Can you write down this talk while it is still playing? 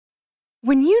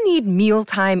When you need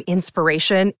mealtime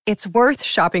inspiration, it's worth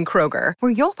shopping Kroger,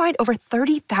 where you'll find over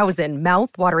 30,000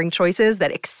 mouth-watering choices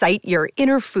that excite your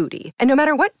inner foodie. And no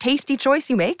matter what tasty choice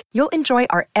you make, you'll enjoy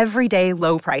our everyday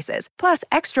low prices, plus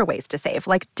extra ways to save,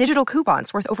 like digital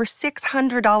coupons worth over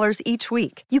 $600 each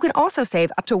week. You can also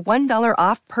save up to $1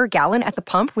 off per gallon at the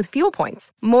pump with fuel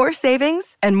points. More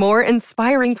savings and more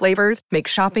inspiring flavors make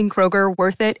shopping Kroger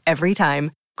worth it every time.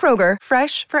 Kroger,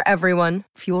 fresh for everyone.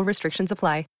 Fuel restrictions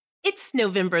apply. It's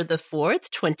November the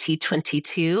 4th,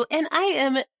 2022, and I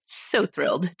am so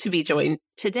thrilled to be joined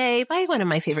today by one of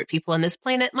my favorite people on this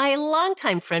planet, my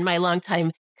longtime friend, my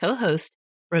longtime co-host,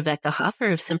 Rebecca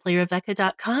Hoffer of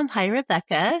SimplyRebecca.com. Hi,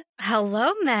 Rebecca.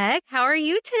 Hello, Meg. How are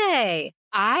you today?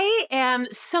 I am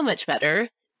so much better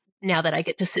now that I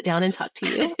get to sit down and talk to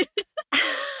you.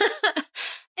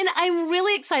 And I'm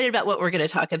really excited about what we're going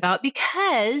to talk about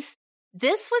because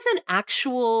this was an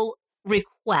actual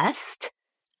request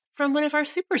from one of our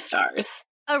superstars.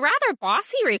 A rather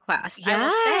bossy request, I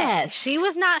will say. She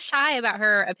was not shy about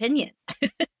her opinion.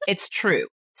 It's true.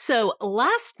 So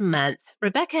last month,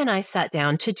 Rebecca and I sat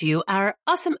down to do our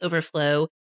Awesome Overflow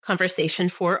conversation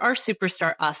for our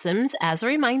Superstar Awesomes. As a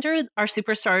reminder, our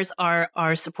superstars are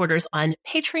our supporters on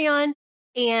Patreon.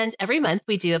 And every month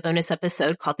we do a bonus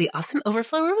episode called the Awesome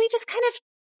Overflow, where we just kind of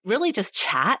really just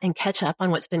chat and catch up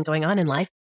on what's been going on in life.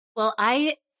 Well,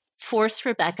 I forced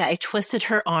Rebecca, I twisted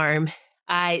her arm.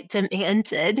 I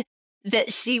demanded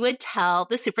that she would tell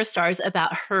the superstars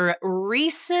about her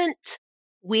recent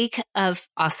week of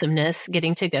awesomeness,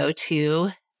 getting to go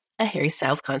to a Harry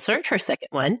Styles concert, her second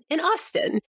one in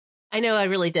Austin. I know I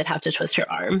really did have to twist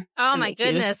her arm. Oh my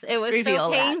goodness. It was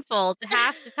so painful to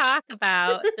have to talk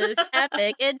about this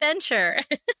epic adventure.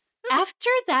 After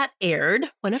that aired,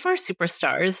 one of our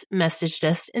superstars messaged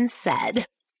us and said,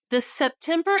 "The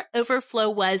September Overflow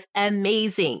was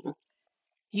amazing.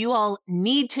 You all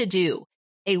need to do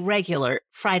a regular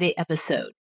Friday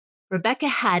episode. Rebecca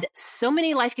had so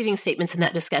many life-giving statements in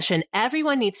that discussion.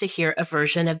 Everyone needs to hear a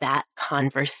version of that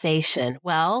conversation."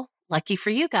 Well, lucky for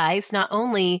you guys, not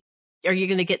only are you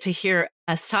going to get to hear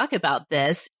us talk about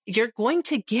this, you're going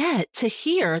to get to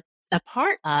hear a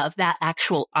part of that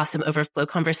actual Awesome Overflow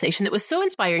conversation that was so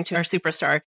inspiring to our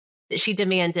superstar that she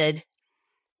demanded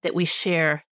that we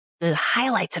share the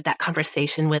highlights of that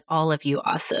conversation with all of you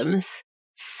awesomes.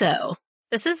 So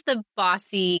this is the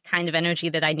bossy kind of energy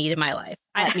that I need in my life.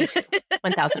 Me too.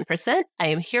 1000%. I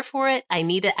am here for it. I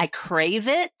need it. I crave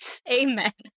it.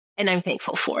 Amen. And I'm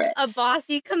thankful for it. A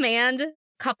bossy command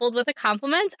coupled with a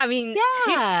compliment. I mean,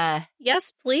 yeah.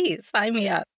 Yes, please sign me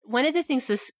up. One of the things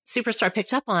this superstar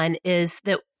picked up on is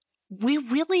that we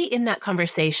really, in that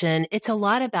conversation, it's a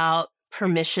lot about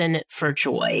permission for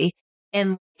joy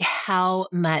and how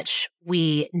much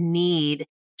we need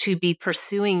to be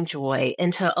pursuing joy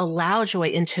and to allow joy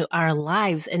into our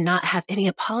lives and not have any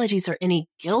apologies or any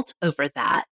guilt over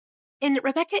that. And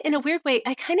Rebecca, in a weird way,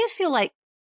 I kind of feel like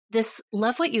this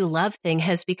love what you love thing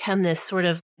has become this sort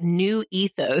of new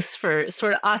ethos for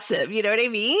sort of awesome. You know what I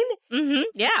mean? Mm-hmm.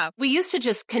 Yeah. We used to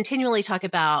just continually talk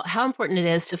about how important it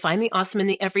is to find the awesome in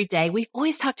the everyday. We've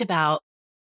always talked about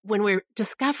when we're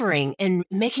discovering and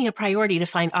making a priority to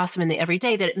find awesome in the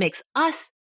everyday, that it makes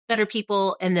us better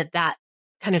people and that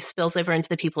kind of spills over into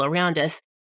the people around us.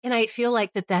 And I feel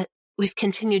like that we've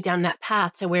continued down that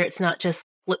path to where it's not just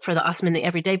look for the awesome in the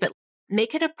everyday, but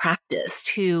make it a practice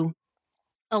to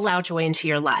allow joy into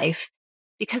your life.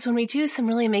 Because when we do, some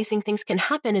really amazing things can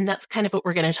happen. And that's kind of what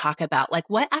we're going to talk about. Like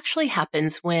what actually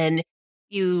happens when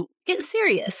you get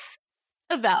serious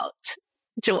about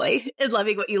joy and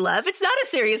loving what you love. It's not a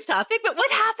serious topic, but what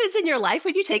happens in your life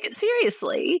when you take it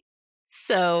seriously?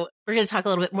 So we're going to talk a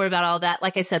little bit more about all that.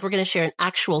 Like I said, we're going to share an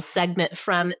actual segment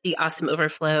from the Awesome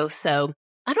Overflow. So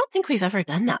I don't think we've ever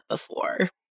done that before.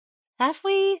 Have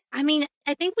we? I mean,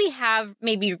 I think we have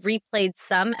maybe replayed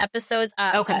some episodes.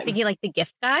 Okay. I'm thinking like the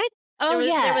gift guide. Oh,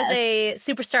 yeah. There was a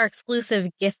Superstar exclusive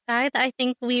gift guide that I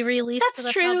think we released to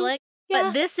the public. Yeah.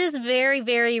 But this is very,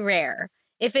 very rare.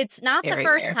 If it's not the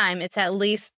first time, it's at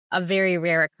least a very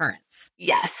rare occurrence.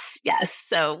 Yes, yes.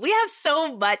 So we have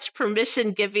so much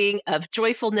permission giving of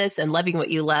joyfulness and loving what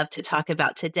you love to talk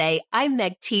about today. I'm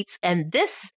Meg Tietz, and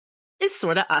this is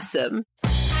Sorta Awesome.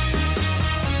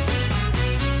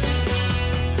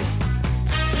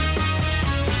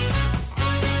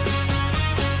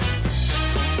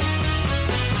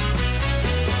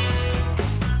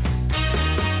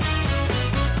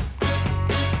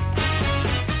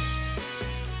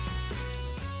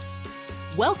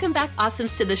 Welcome back,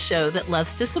 Awesomes, to the show that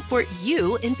loves to support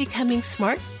you in becoming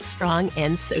smart, strong,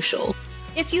 and social.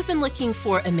 If you've been looking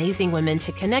for amazing women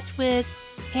to connect with,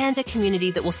 and a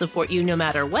community that will support you no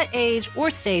matter what age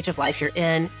or stage of life you're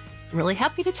in. I'm really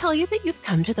happy to tell you that you've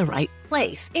come to the right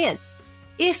place. And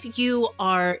if you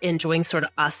are enjoying Sort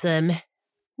of Awesome,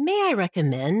 may I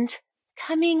recommend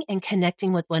coming and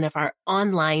connecting with one of our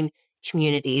online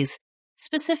communities.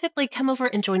 Specifically, come over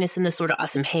and join us in the Sort of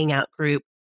Awesome Hangout group.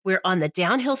 We're on the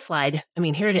downhill slide. I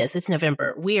mean, here it is. It's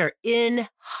November. We are in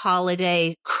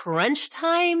holiday crunch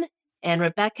time. And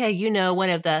Rebecca, you know, one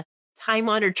of the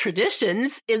time-honored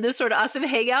traditions in this Sort of Awesome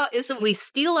Hangout is that we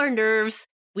steel our nerves,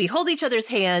 we hold each other's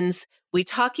hands, we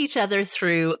talk each other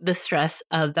through the stress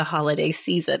of the holiday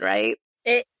season, right?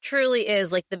 It truly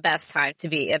is like the best time to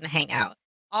be in the Hangout.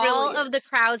 All Really of the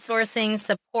crowdsourcing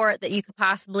support that you could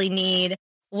possibly need.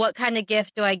 What kind of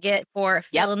gift do I get for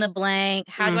fill in the blank?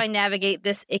 How do I navigate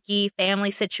this icky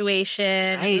family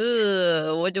situation? Right.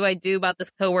 Ooh, what do I do about this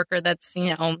coworker that's,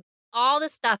 you know, all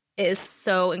this stuff is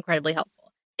so incredibly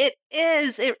helpful. It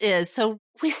is. So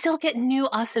we still get new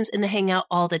awesomes in the Hangout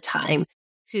all the time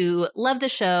who love the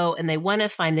show and they want to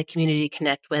find the community to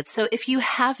connect with. So if you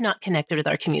have not connected with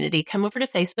our community, come over to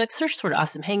Facebook, search Sort of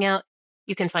Awesome Hangout.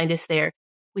 You can find us there.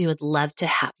 We would love to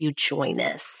have you join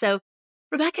us. So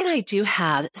Rebecca and I do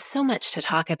have so much to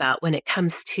talk about when it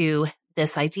comes to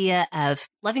this idea of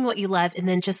loving what you love and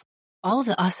then just all of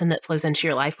the awesome that flows into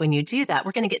your life when you do that.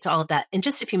 We're going to get to all of that in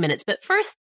just a few minutes. But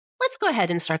first, let's go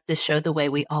ahead and start this show the way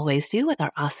we always do with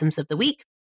our Awesomes of the Week.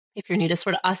 If you're new to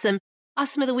Sort of Awesome,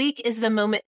 Awesome of the Week is the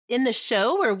moment in the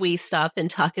show where we stop and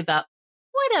talk about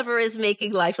whatever is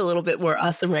making life a little bit more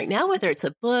awesome right now, whether it's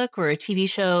a book or a TV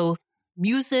show,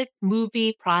 music,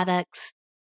 movie, products,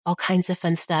 all kinds of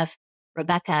fun stuff.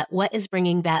 Rebecca, what is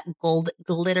bringing that gold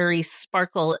glittery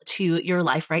sparkle to your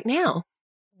life right now?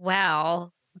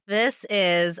 Well, this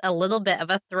is a little bit of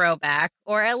a throwback,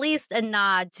 or at least a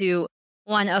nod to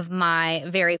one of my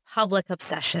very public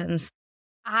obsessions.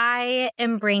 I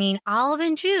am bringing Olive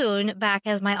and June back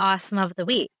as my Awesome of the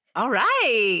Week. All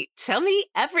right. Tell me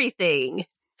everything.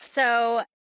 So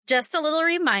just a little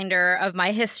reminder of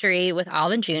my history with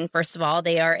Olive and June. First of all,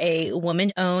 they are a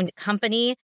woman-owned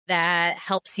company that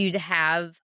helps you to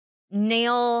have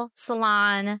nail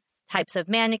salon types of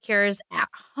manicures at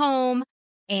home.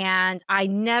 And I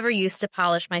never used to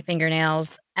polish my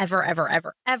fingernails ever.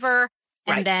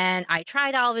 And then I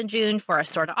tried Olive and June for a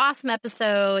Sort of Awesome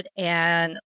episode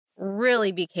and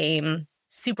really became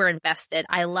super invested.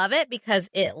 I love it because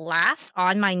it lasts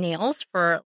on my nails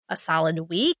for a solid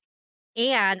week.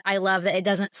 And I love that it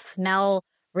doesn't smell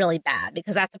really bad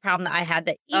because that's the problem that I had,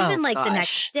 that even the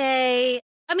next day,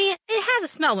 I mean, it has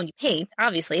a smell when you paint,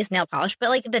 obviously it's nail polish, but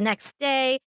like the next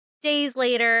day, days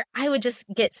later, I would just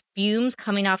get fumes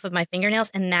coming off of my fingernails.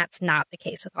 And that's not the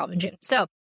case with Olive and June. So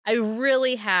I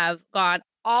really have gone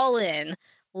all in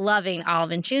loving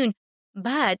Olive and June,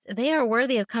 but they are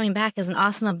worthy of coming back as an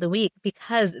Awesome of the Week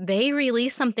because they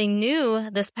released something new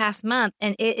this past month,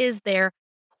 and it is their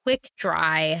Quick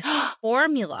Dry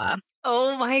formula.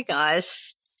 Oh my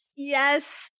gosh.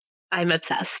 Yes. I'm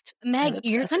obsessed. Meg,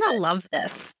 you're going to love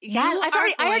this. Yeah,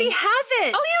 I already have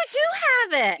it. Oh, you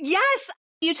do have it. Yes.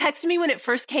 You texted me when it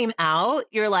first came out.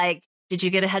 You're like, did you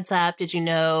get a heads up? Did you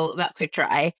know about Quick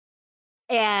Dry?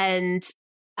 And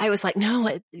I was like, no,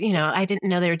 I didn't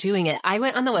know they were doing it. I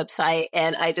went on the website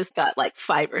and I just got like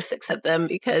 5 or 6 of them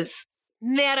because,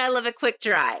 man, I love a Quick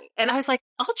Dry. And I was like,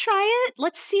 I'll try it.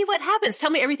 Let's see what happens. Tell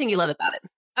me everything you love about it.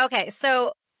 Okay,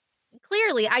 so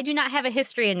clearly I do not have a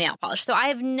history in nail polish. So I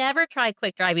have never tried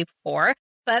Quick Dry before,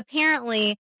 but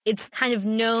apparently it's kind of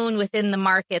known within the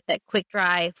market that Quick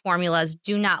Dry formulas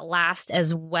do not last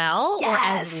as well or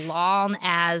as long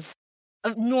as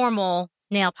a normal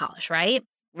nail polish, right?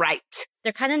 Right.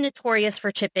 They're kind of notorious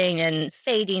for chipping and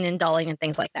fading and dulling and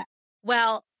things like that.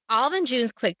 Well, Olive and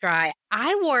June's Quick Dry,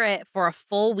 I wore it for a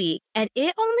full week and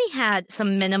it only had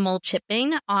some minimal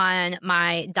chipping on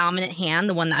my dominant hand,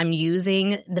 the one that I'm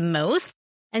using the most.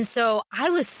 And so I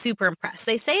was super impressed.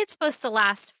 They say it's supposed to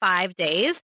last 5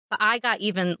 days, but I got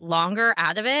even longer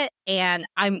out of it. And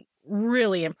I'm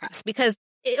really impressed because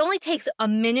it only takes a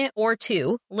minute or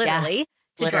two, literally,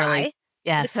 to dry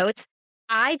the coats.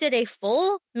 I did a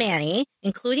full mani,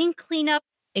 including cleanup,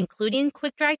 including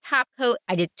Quick Dry top coat.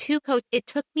 I did 2 coats. It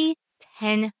took me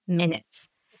 10 minutes.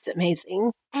 It's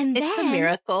amazing. And it's a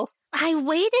miracle. I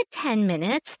waited 10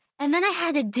 minutes and then I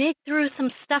had to dig through some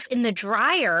stuff in the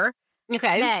dryer.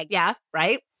 Okay. Meg, yeah,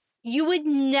 right. You would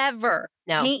never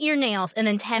paint your nails and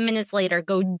then 10 minutes later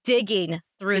go digging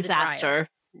through the dryer.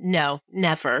 No,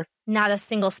 never. Not a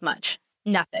single smudge.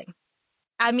 Nothing.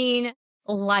 I mean,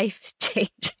 life changing.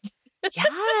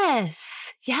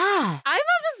 Yes. Yeah. I'm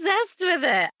obsessed with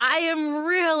it. I am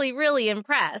really, really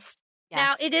impressed.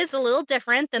 Now, it is a little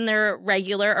different than their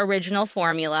regular original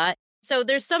formula. So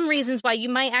there's some reasons why you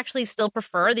might actually still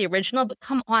prefer the original, but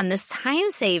come on, this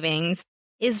time savings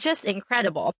is just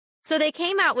incredible. So they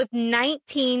came out with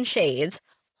 19 shades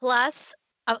plus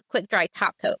a quick dry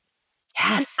top coat.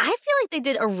 Yes. And I feel like they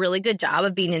did a really good job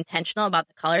of being intentional about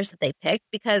the colors that they picked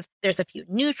because there's a few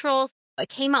neutrals. It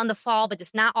came out in the fall, but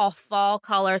it's not all fall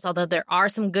colors, although there are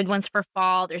some good ones for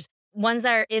fall. There's ones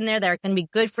that are in there that are going to be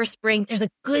good for spring. There's a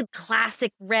good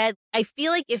classic red. I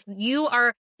feel like if you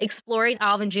are exploring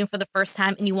Olive and June for the first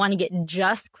time and you want to get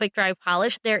just quick dry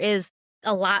polish, there is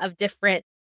a lot of different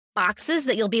boxes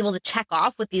that you'll be able to check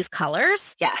off with these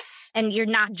colors. Yes. And you're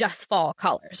not just fall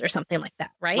colors or something like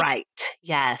that, right? Right.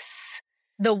 Yes.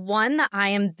 The one that I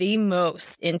am the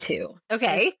most into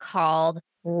is called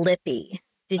Lippy.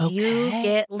 Did you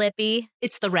get Lippy?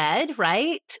 It's the red,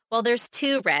 right? Well, there's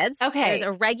two reds. Okay. There's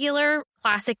a regular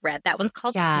classic red. That one's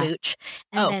called Smooch.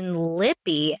 And then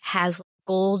Lippy has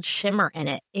gold shimmer in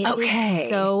it. It is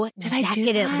so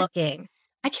decadent looking.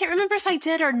 I can't remember if I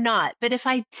did or not, but if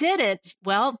I didn't,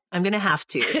 well, I'm going to have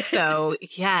to. So,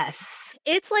 yes.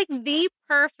 It's like the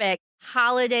perfect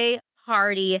holiday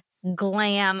party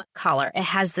glam color. It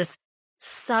has this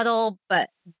subtle but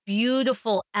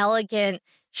beautiful, elegant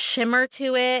shimmer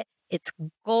to it. It's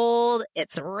gold.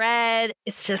 It's red.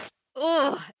 It's just,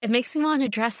 it makes me want to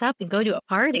dress up and go to a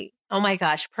party. Oh my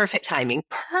gosh. Perfect timing.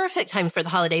 Perfect timing for the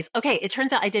holidays. Okay. It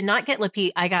turns out I did not get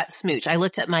Lippy. I got Smooch. I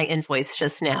looked at my invoice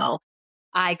just now.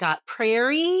 I got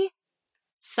Prairie,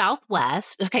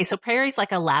 Southwest. Okay. So Prairie's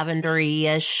like a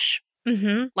lavendery-ish,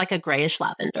 like a grayish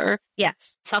lavender.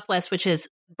 Yes. Southwest, which is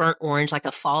burnt orange, like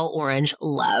a fall orange.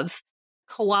 Love.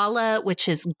 Koala, which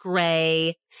is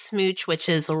gray, Smooch, which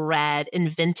is red, and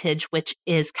Vintage, which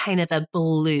is kind of a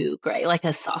blue gray, like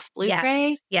a soft blue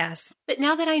gray. Yes. But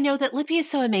now that I know that Lippy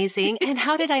is so amazing, and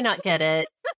how did I not get it?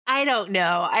 I don't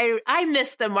know. I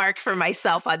missed the mark for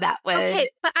myself on that one. Okay,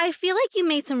 but I feel like you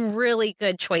made some really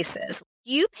good choices.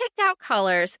 You picked out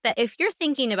colors that if you're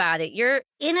thinking about it, you're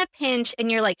in a pinch and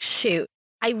you're like, shoot,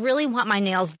 I really want my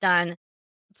nails done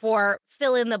for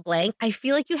fill in the blank. I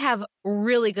feel like you have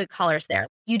really good colors there.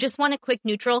 You just want a quick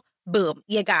neutral, boom,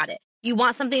 you got it. You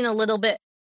want something a little bit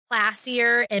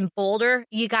classier and bolder,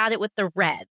 you got it with the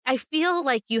red. I feel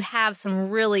like you have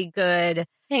some really good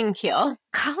Thank you.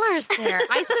 colors there.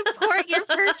 I support your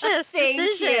purchase Thank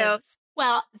decisions. you.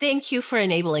 Well, thank you for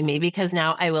enabling me because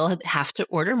now I will have to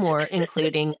order more,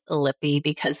 including Lippy,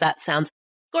 because that sounds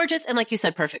gorgeous. And like you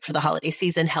said, perfect for the holiday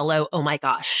season. Hello. Oh my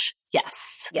gosh.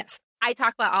 Yes. Yes. I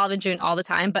talk about Olive and June all the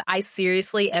time, but I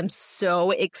seriously am so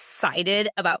excited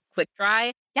about Quick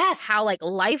Dry. Yes. How like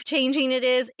life-changing it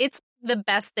is. It's the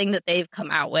best thing that they've come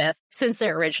out with since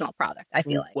their original product, I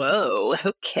feel like. Whoa.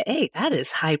 Okay. That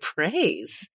is high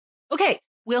praise. Okay.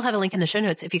 We'll have a link in the show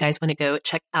notes if you guys want to go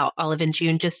check out Olive and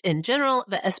June just in general,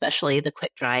 but especially the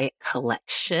Quick Dry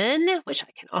collection, which I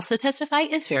can also testify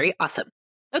is very awesome.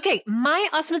 Okay. My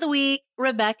awesome of the week,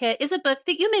 Rebecca, is a book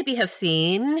that you maybe have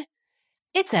seen.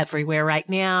 It's everywhere right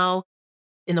now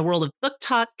in the world of book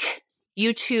talk,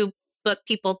 YouTube book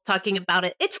people talking about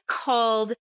it. It's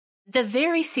called The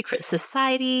Very Secret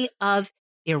Society of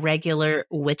Irregular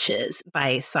Witches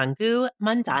by Sangu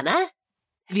Mandana.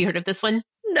 Have you heard of this one?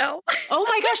 No. Oh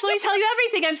my gosh, let me tell you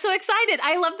everything. I'm so excited.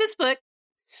 I love this book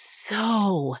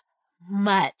so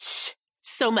much.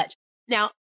 So much.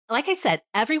 Now, like I said,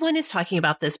 everyone is talking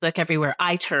about this book everywhere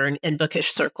I turn in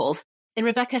bookish circles. And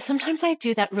Rebecca, sometimes I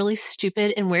do that really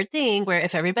stupid and weird thing where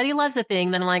if everybody loves a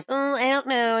thing, then I'm like, I don't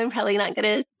know. I'm probably not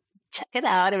going to check it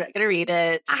out. I'm not going to read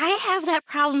it. I have that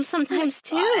problem sometimes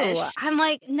too. Gosh. I'm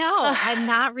like, no, I'm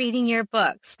not reading your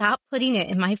book. Stop putting it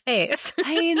in my face.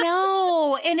 I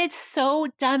know. And it's so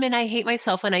dumb. And I hate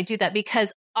myself when I do that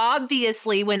because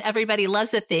obviously when everybody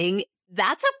loves a thing,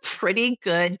 that's a pretty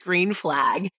good green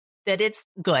flag that it's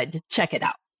good. Check it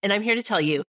out. And I'm here to tell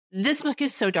you, this book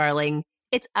is so darling.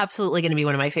 It's absolutely going to be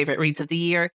one of my favorite reads of the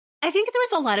year. I think there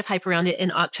was a lot of hype around it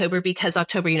in October because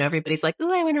October, everybody's like,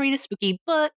 I want to read a spooky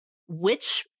book.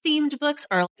 Witch themed books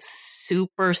are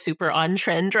super, super on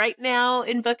trend right now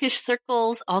in bookish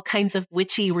circles, all kinds of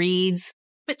witchy reads.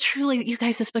 But truly, you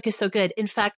guys, this book is so good. In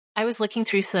fact, I was looking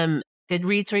through some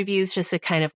Goodreads reviews just to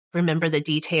kind of remember the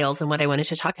details and what I wanted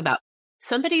to talk about.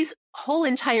 Somebody's whole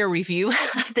entire review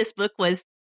of this book was,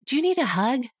 do you need a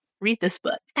hug? Read this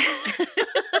book.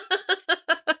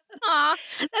 Aw,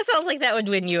 that sounds like that would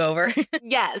win you over.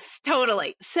 Yes,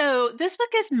 totally. So this book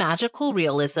is magical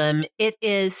realism. It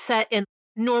is set in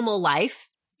normal life,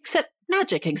 except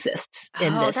magic exists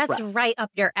in this. That's right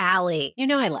up your alley.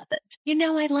 I love it.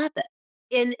 I love it.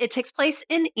 And it takes place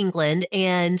in England,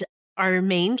 and our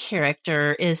main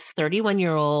character is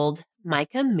 31-year-old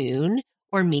Micah Moon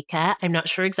or Mika. I'm not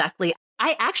sure exactly.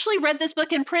 I actually read this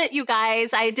book in print, you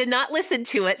guys. I did not listen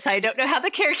to it, so I don't know how the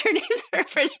character names are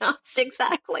pronounced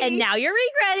exactly. And now you're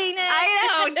regretting it.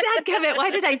 I know. Dadgummit,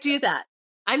 why did I do that?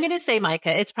 I'm going to say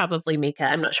Micah. It's probably Mika.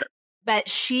 I'm not sure. But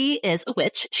she is a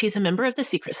witch. She's a member of the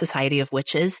Secret Society of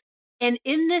Witches. And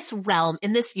in this realm,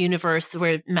 in this universe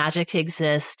where magic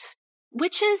exists,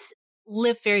 witches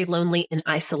live very lonely and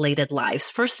isolated lives.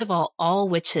 First of all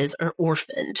witches are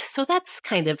orphaned. So that's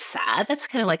kind of sad. That's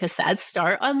kind of like a sad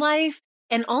start on life.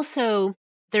 And also,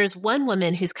 there's one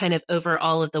woman who's kind of over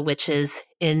all of the witches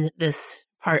in this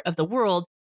part of the world.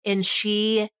 And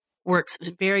she works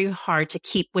very hard to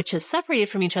keep witches separated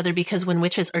from each other because when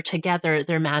witches are together,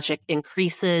 their magic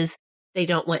increases. They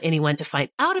don't want anyone to find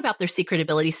out about their secret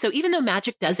abilities. So even though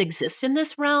magic does exist in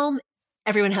this realm,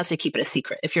 everyone has to keep it a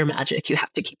secret. If you're magic, you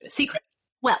have to keep it a secret.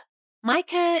 Well,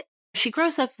 Micah, she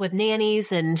grows up with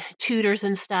nannies and tutors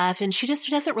and stuff, and she just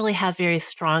doesn't really have very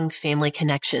strong family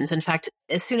connections. In fact,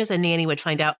 as soon as a nanny would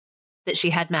find out that she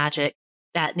had magic,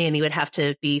 that nanny would have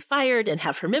to be fired and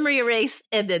have her memory erased,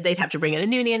 and then they'd have to bring in a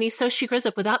new nanny. So she grows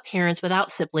up without parents,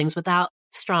 without siblings, without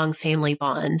strong family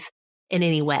bonds in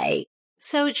any way.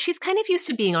 So she's kind of used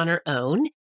to being on her own.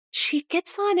 She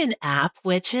gets on an app,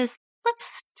 which is,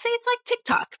 let's say it's like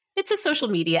TikTok. It's a social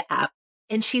media app.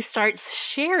 And she starts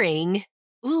sharing,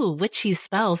 witchy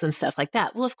spells and stuff like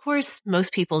that. Well, of course,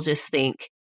 most people just think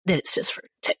that it's just for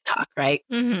TikTok, right?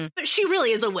 Mm-hmm. But she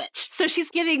really is a witch. So she's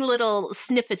giving little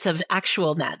snippets of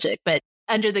actual magic, but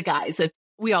under the guise of,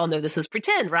 we all know this is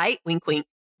pretend, right? Wink, wink.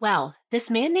 Well,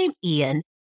 this man named Ian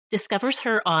discovers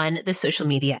her on the social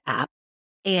media app.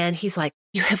 And he's like,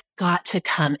 you have got to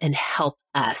come and help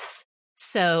us.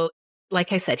 So,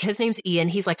 like I said, his name's Ian.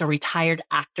 He's like a retired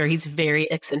actor. He's very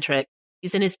eccentric.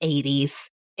 He's in his 80s.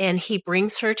 And he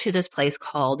brings her to this place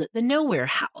called the Nowhere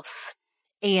House.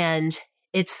 And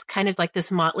it's kind of like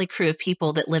this motley crew of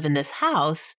people that live in this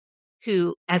house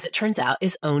who, as it turns out,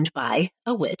 is owned by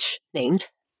a witch named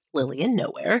Lillian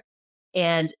Nowhere.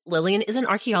 And Lillian is an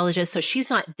archaeologist, so she's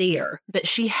not there, but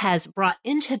she has brought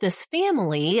into this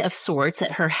family of sorts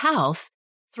at her house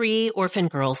 3 orphan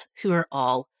girls who are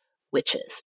all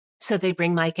witches. So they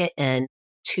bring Micah in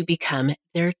to become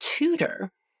their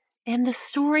tutor. And the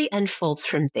story unfolds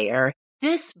from there.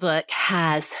 This book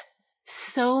has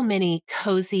so many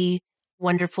cozy,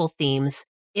 wonderful themes.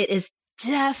 It is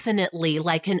definitely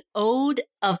like an ode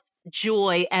of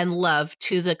joy and love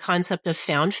to the concept of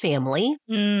found family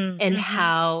and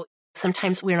how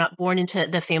sometimes we're not born into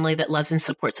the family that loves and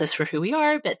supports us for who we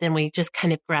are, but then we just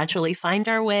kind of gradually find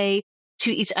our way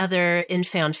to each other in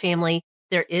found family.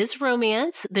 There is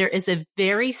romance. There is a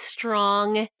very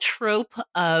strong trope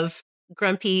of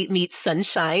grumpy meets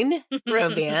sunshine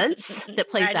romance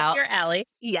that plays right out. Up your alley.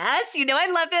 Yes,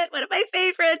 I love it. One of my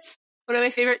favorites. One of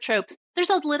my favorite tropes. There's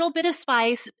a little bit of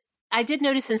spice. I did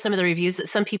notice in some of the reviews that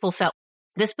some people felt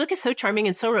this book is so charming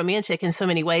and so romantic in so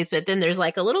many ways, but then there's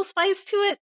like a little spice to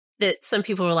it that some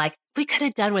people were like, we could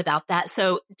have done without that.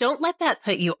 So don't let that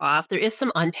put you off. There is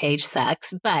some on-page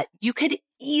sex, but you could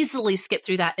easily skip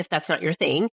through that if that's not your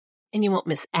thing, and you won't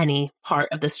miss any part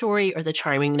of the story or the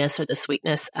charmingness or the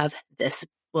sweetness of this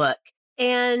book.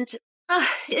 And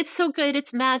it's so good.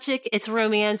 It's magic. It's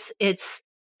romance. It's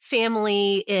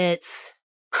family. It's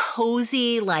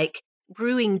cozy, like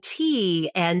brewing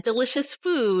tea and delicious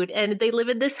food. And they live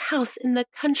in this house in the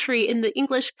country, in the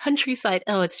English countryside.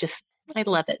 Oh, it's just, I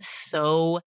love it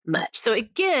so much. So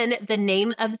again, the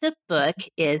name of the book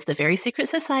is The Very Secret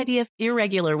Society of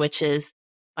Irregular Witches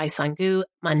by Sangu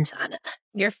Manzana.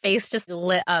 Your face just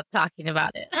lit up talking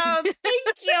about it. Oh, thank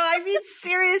you. I mean,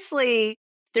 seriously,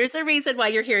 there's a reason why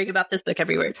you're hearing about this book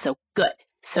everywhere. It's so good.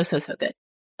 So good.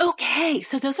 Okay,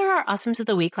 so those are our Awesomes of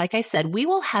the Week. Like I said, we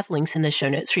will have links in the show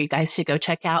notes for you guys to go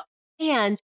check out.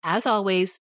 And as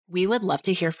always, we would love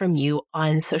to hear from you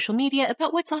on social media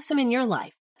about what's awesome in your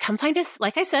life. Come find us,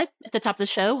 like I said, at the top of the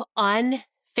show on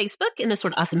Facebook in the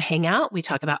Sort of Awesome Hangout. We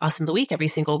talk about Awesome of the Week every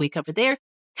single week over there.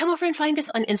 Come over and find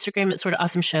us on Instagram at Sort of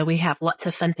Awesome Show. We have lots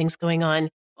of fun things going on,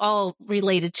 all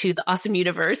related to the awesome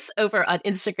universe over on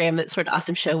Instagram at Sort of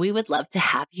Awesome Show. We would love to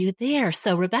have you there.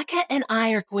 So Rebecca and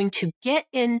I are going to get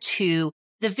into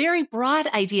the very broad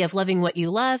idea of loving what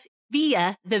you love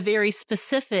via the very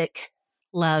specific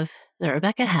love that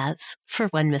Rebecca has for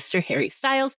one Mr. Harry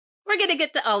Styles. We're going to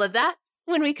get to all of that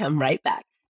when we come right back.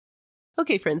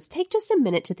 Okay, friends, take just a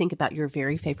minute to think about your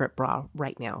very favorite bra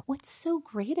right now. What's so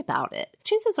great about it?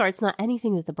 Chances are it's not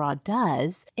anything that the bra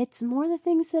does. It's more the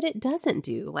things that it doesn't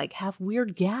do, like have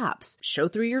weird gaps, show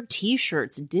through your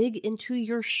t-shirts, dig into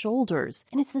your shoulders.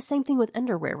 And it's the same thing with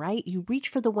underwear, right? You reach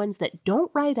for the ones that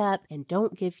don't ride up and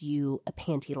don't give you a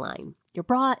panty line. Your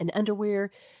bra and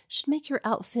underwear should make your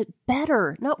outfit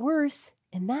better, not worse.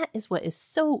 And that is what is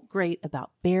so great about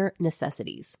Bare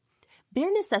Necessities.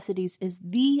 Bare Necessities is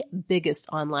the biggest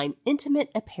online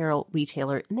intimate apparel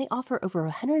retailer, and they offer over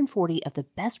 140 of the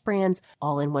best brands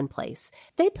all in one place.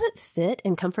 They put fit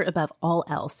and comfort above all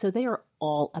else, so they are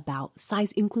all about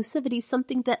size inclusivity,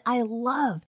 something that I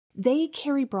love. They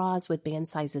carry bras with band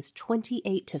sizes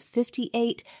 28 to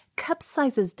 58, cup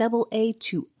sizes AA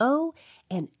to O,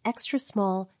 and extra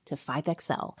small to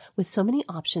 5XL. With so many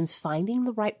options, finding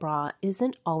the right bra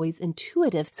isn't always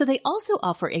intuitive, so they also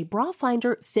offer a bra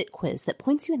finder fit quiz that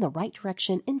points you in the right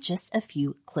direction in just a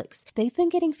few clicks. They've been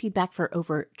getting feedback for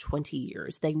over 20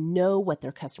 years. They know what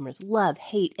their customers love,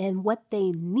 hate, and what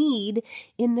they need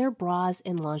in their bras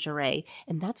and lingerie,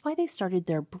 and that's why they started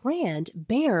their brand,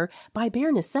 Bare by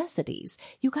Bare Necessities.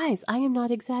 You guys, I am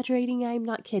not exaggerating. I am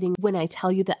not kidding when I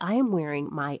tell you that I am wearing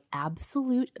my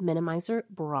Absolute Minimizer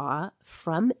bra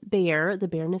from Bare, the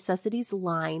Bare Necessities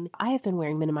line. I have been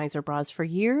wearing Minimizer bras for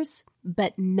years,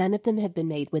 but none of them have been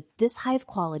made with this high of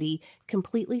quality,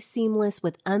 completely seamless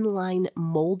with unlined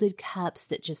molded cups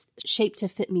that just shape to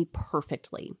fit me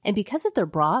perfectly. And because of their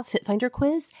bra fit finder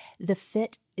quiz, the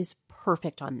fit is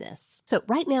perfect on this. So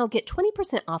right now, get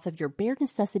 20% off of your Bare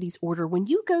Necessities order when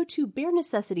you go to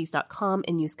barenecessities.com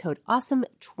and use code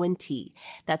AWESOME20.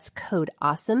 That's code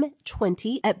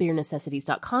AWESOME20 at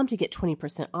barenecessities.com to get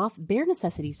 20% off.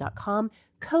 barenecessities.com,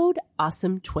 code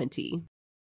AWESOME20.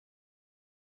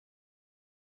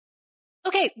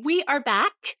 Okay, we are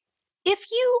back. If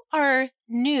you are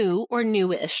new or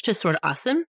newish to Sorta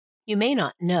Awesome, you may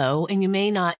not know, and you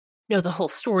may not know the whole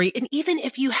story. And even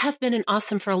if you have been an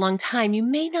Awesome for a long time, you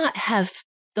may not have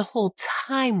the whole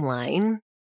timeline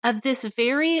of this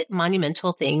very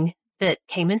monumental thing that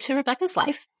came into Rebecca's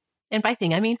life. And by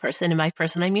thing, I mean person, and by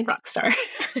person, I mean rock star.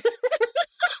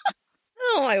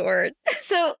 Oh, my word.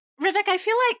 So, Rebecca, I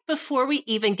feel like before we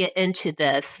even get into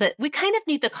this, that we kind of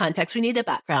need the context. We need the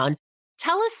background.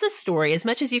 Tell us the story, as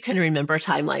much as you can remember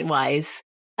timeline-wise,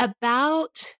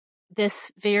 about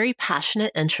this very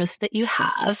passionate interest that you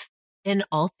have in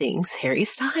all things Harry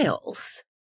Styles.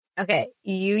 Okay,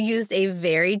 you used a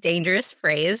very dangerous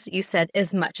phrase. You said,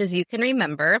 as much as you can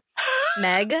remember.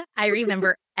 Meg, I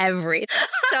remember everything.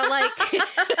 So, like,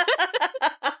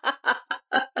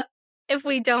 if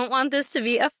we don't want this to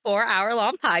be a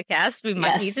 4-hour-long podcast, we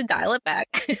might need to dial it back.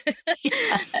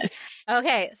 Yes.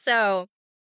 Okay, so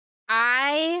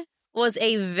I was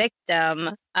a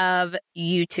victim of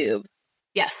YouTube.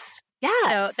 Yes.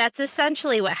 So that's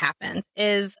essentially what happened.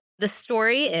 The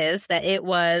story is that it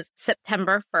was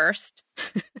September 1st.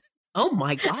 Oh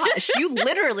my gosh. You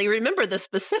literally remember the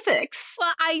specifics.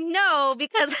 Well, I know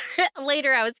because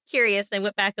later I was curious and I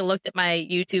went back and looked at my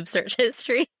YouTube search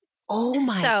history. Oh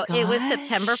my gosh. So it was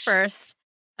September 1st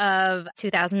of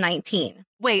 2019.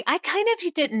 Wait, I kind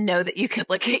of didn't know that you could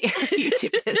look at your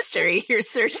YouTube history, your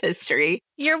search history.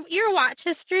 Your watch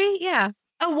history? Yeah.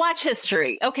 Oh, watch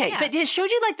history. Okay. Yeah. But it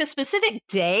showed you like the specific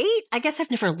date? I guess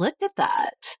I've never looked at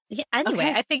that. Yeah.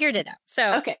 Anyway, I figured it out.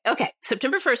 So Okay.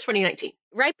 September 1st, 2019.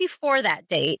 Right before that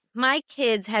date, my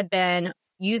kids had been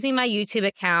using my YouTube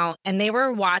account and they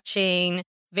were watching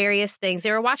various things.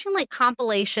 They were watching like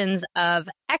compilations of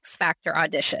X Factor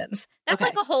auditions. That's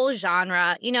like a whole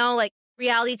genre, you know, like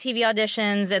reality TV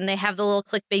auditions, and they have the little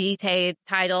clickbaity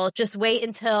title, just wait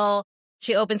until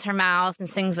she opens her mouth and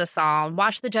sings a song,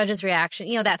 watch the judge's reaction,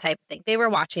 you know, that type of thing. They were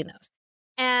watching those.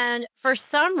 And for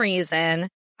some reason,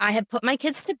 I had put my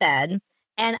kids to bed,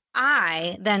 and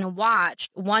I then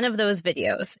watched one of those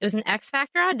videos. It was an X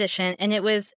Factor audition, and it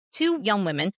was 2 young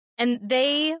women, and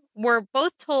they were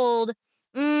both told,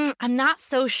 I'm not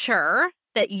so sure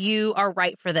that you are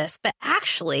right for this, but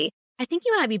actually, I think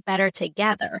you might be better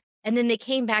together. And then they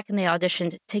came back and they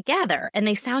auditioned together, and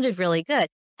they sounded really good.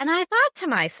 And I thought to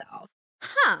myself,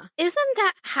 isn't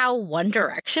that how One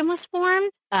Direction was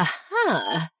formed?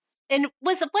 And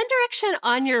was One Direction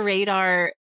on your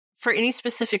radar for any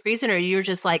specific reason, or you were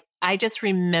just like, I just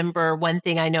remember one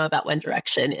thing I know about One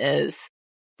Direction is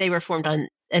they were formed on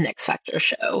an X Factor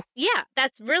show? Yeah,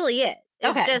 that's really it.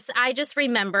 I just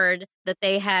remembered that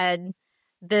they had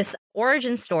this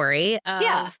origin story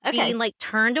of being like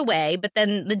turned away, but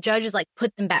then the judges like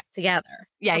put them back together.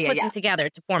 Put them together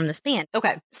to form this band.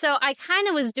 Okay. So I kind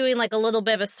of was doing like a little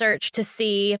bit of a search to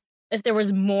see if there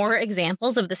was more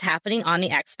examples of this happening on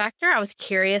the X Factor. I was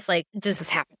curious, like, does this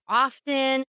happen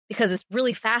often? Because it's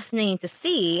really fascinating to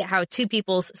see how two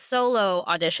people's solo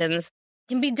auditions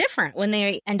can be different when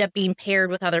they end up being paired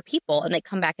with other people and they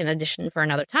come back and audition for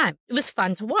another time. It was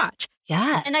fun to watch.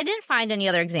 Yeah. And I didn't find any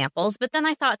other examples, but then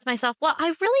I thought to myself, well,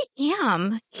 I really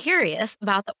am curious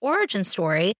about the origin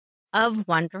story of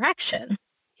One Direction.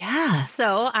 Yeah.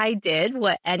 So I did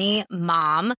what any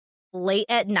mom late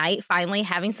at night, finally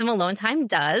having some alone time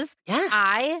does. Yeah.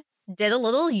 I did a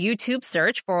little YouTube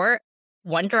search for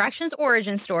One Direction's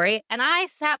origin story, and I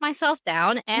sat myself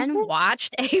down and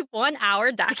watched a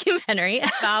 1-hour documentary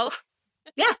about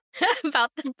about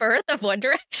the birth of One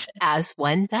Direction. As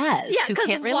one does. Yeah, Who because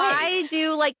can't relate? why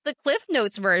do like the Cliff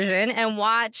Notes version and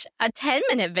watch a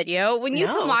 10-minute video when you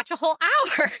can watch a whole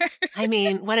hour? I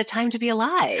mean, what a time to be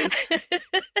alive.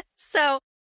 So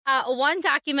one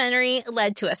documentary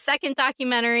led to a second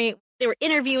documentary. They were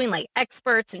interviewing like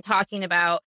experts and talking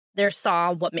about their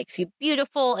song, What Makes You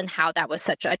Beautiful, and how that was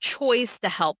such a choice to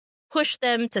help push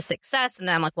them to success. And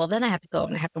then I'm like, well, then I have to go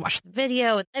and I have to watch the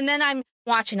video. And then I'm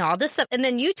watching all this stuff. And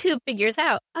then YouTube figures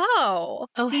out,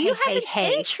 do you have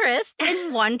an interest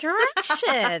in One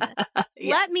Direction?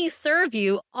 Let me serve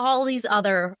you all these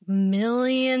other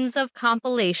millions of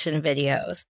compilation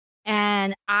videos.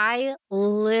 And I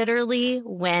literally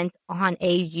went on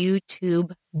a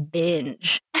YouTube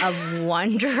binge of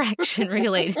One Direction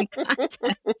related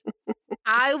content.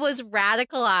 I was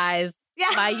radicalized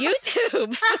by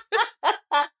YouTube.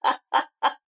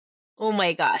 Oh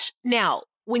my gosh. Now,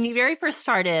 when you very first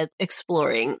started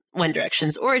exploring One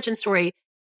Direction's origin story,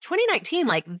 2019,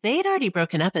 like they'd already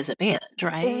broken up as a band,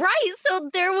 right? Right. So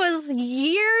there was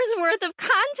years worth of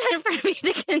content for me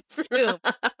to consume.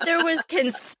 There was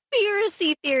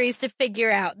conspiracy theories to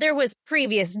figure out. There was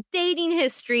previous dating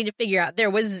history to figure out. There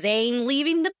was Zayn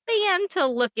leaving the band to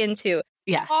look into.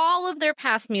 Yeah. All of their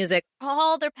past music,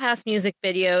 all their past music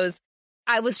videos.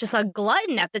 I was just a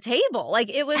glutton at the table.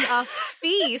 Like it was a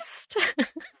feast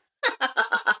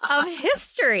of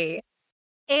history.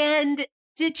 And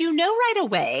did you know right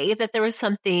away that there was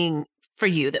something for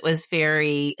you that was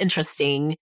very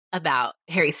interesting about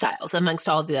Harry Styles amongst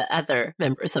all the other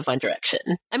members of One Direction?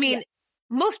 I mean,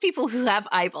 most people who have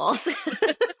eyeballs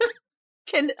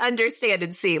can understand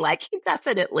and see, like, he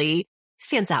definitely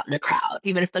stands out in a crowd,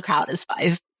 even if the crowd is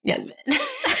 5 young men.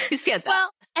 He stands out.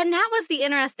 Well, and that was the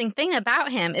interesting thing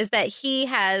about him is that he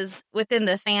has, within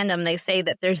the fandom, they say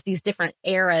that there's these different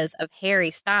eras of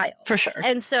Harry Styles. For sure.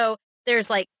 And so there's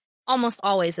like, almost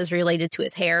always is related to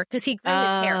his hair because he grew his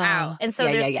hair out. And so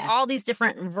there's all these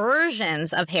different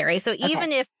versions of Harry. So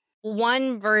even if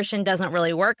one version doesn't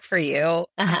really work for you,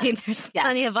 I mean, there's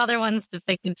plenty of other ones to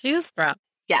pick and choose from.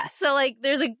 Yeah. So like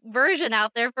there's a version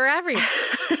out there for everyone.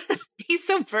 He's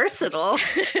so versatile.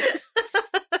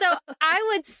 So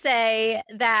I would say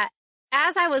that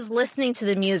as I was listening to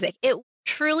the music, it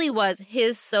truly was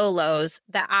his solos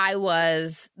that I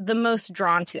was the most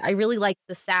drawn to. I really liked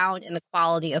the sound and the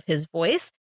quality of his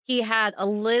voice. He had a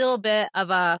little bit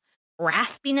of a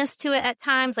raspiness to it at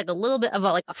times, like a little bit of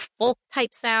a folk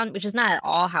type sound, which is not at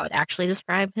all how I'd actually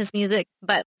describe his music.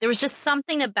 But there was just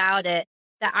something about it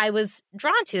that I was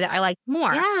drawn to that I liked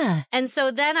more. Yeah. And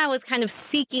so then I was kind of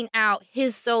seeking out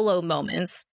his solo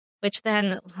moments, which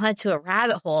then led to a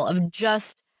rabbit hole of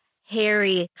just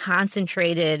Harry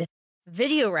concentrated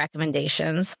video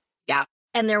recommendations. Yeah.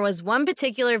 And there was one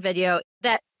particular video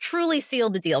that truly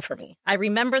sealed the deal for me. I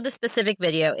remember the specific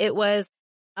video. It was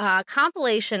a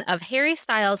compilation of Harry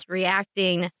Styles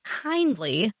reacting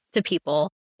kindly to people,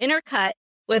 intercut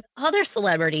with other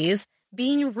celebrities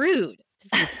being rude to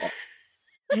people.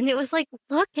 And it was like,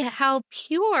 look at how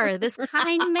pure this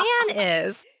kind man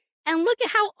is. And look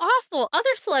at how awful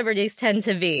other celebrities tend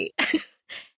to be.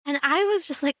 And I was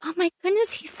just like, oh my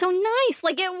goodness, he's so nice.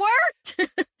 Like it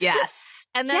worked. Yes.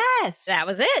 And then that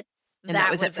was it. And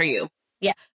that was it for you.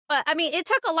 Yeah. But I mean, it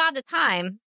took a lot of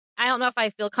time. I don't know if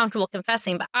I feel comfortable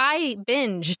confessing, but I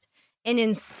binged an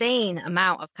insane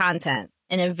amount of content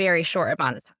in a very short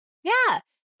amount of time. Yeah.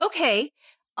 Okay.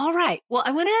 All right. Well,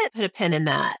 I want to put a pin in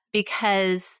that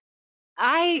because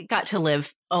I got to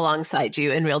live alongside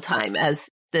you in real time as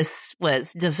this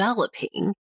was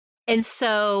developing. And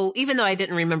so even though I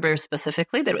didn't remember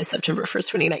specifically that it was September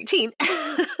 1st, 2019,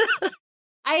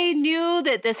 I knew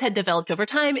that this had developed over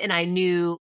time and I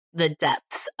knew the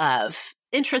depths of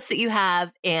interest that you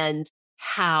have and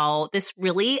how this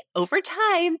really over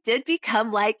time did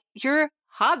become like your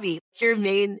hobby, your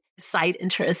main side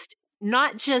interest,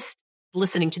 not just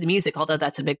listening to the music, although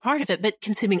that's a big part of it, but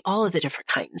consuming all of the different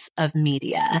kinds of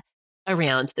media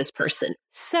around this person.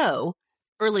 So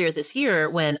earlier this year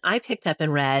when I picked up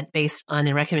and read, based on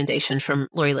a recommendation from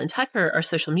Lori Lynn Tucker, our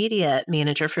social media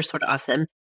manager for Sort of Awesome,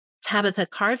 Tabitha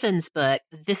Carvin's book,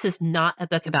 This Is Not a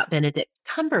Book About Benedict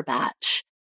Cumberbatch.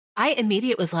 I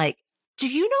immediately was like, do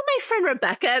you know my friend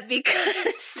Rebecca?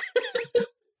 Because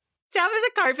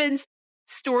Tabitha Carvin's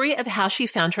story of how she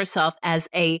found herself as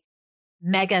a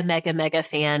mega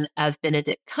fan of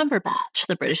Benedict Cumberbatch,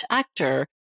 the British actor.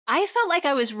 I felt like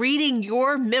I was reading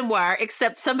your memoir,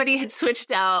 except somebody had switched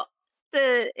out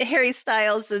the Harry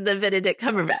Styles and the Benedict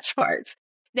Cumberbatch parts.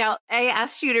 Now, I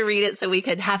asked you to read it so we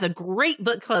could have a great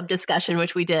book club discussion,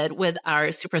 which we did with our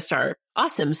Superstar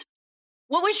Awesomes.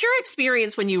 What was your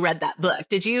experience when you read that book?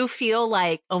 Did you feel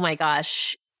like, oh my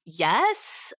gosh,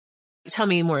 yes? Tell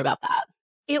me more about that.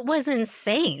 It was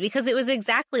insane because it was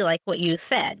exactly like what you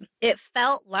said. It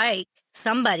felt like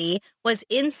somebody was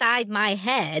inside my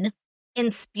head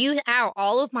and spewed out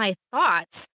all of my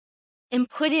thoughts and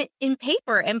put it in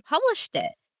paper and published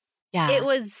it. Yeah. It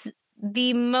was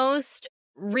the most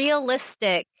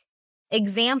realistic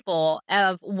example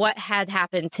of what had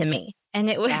happened to me. And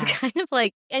it was kind of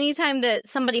like anytime that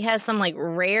somebody has some like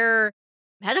rare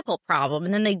medical problem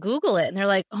and then they Google it and they're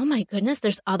like, oh my goodness,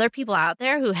 there's other people out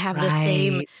there who have the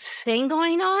same thing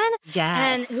going on.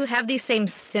 Yes. And who have these same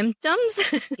symptoms.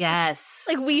 Yes.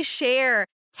 Like we share,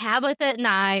 Tabitha and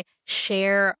I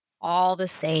share all the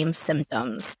same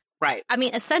symptoms. Right. I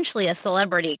mean, essentially a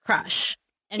celebrity crush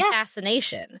and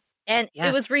fascination. And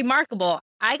it was remarkable.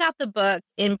 I got the book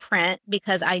in print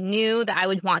because I knew that I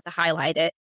would want to highlight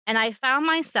it. And I found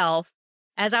myself,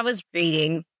 as I was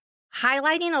reading,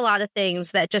 highlighting a lot of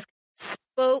things that just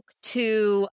spoke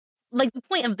to, like, the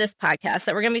point of this podcast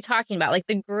that we're going to be talking about, like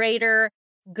the greater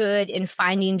good in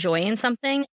finding joy in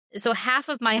something. So half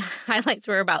of my highlights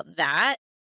were about that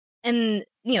and,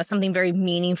 you know, something very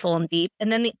meaningful and deep.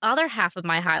 And then the other half of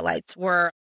my highlights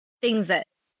were things that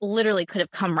literally could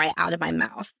have come right out of my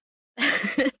mouth.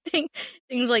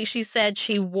 Things like she said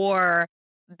she wore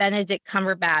Benedict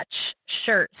Cumberbatch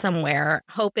shirt somewhere,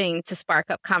 hoping to spark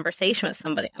up conversation with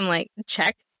somebody. I'm like,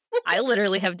 check. I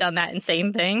literally have done that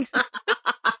insane thing.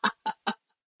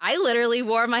 I literally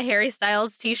wore my Harry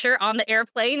Styles t-shirt on the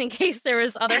airplane in case there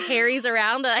was other Harrys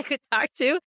around that I could talk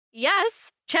to.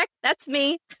 Yes, check. That's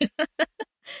me.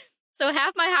 So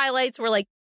half my highlights were like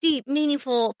deep,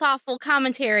 meaningful, thoughtful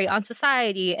commentary on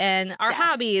society and our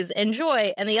hobbies and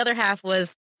joy. And the other half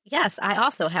was, yes, I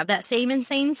also have that same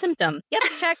insane symptom. Yep,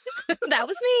 check. That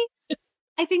was me.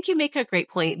 I think you make a great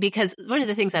point because one of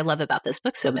the things I love about this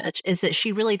book so much is that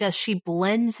she really does. She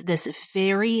blends this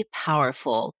very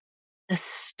powerful,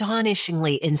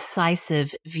 astonishingly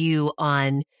incisive view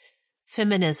on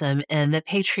feminism and the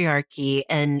patriarchy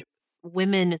and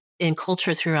women in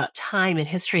culture throughout time and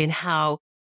history and how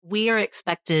we are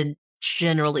expected,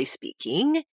 generally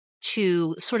speaking,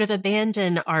 to sort of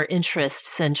abandon our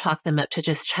interests and chalk them up to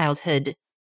just childhood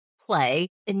play.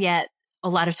 And yet a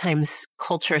lot of times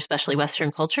culture, especially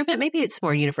Western culture, but maybe it's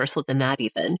more universal than that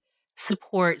even,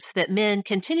 supports that men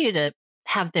continue to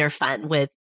have their fun with,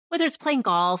 whether it's playing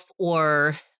golf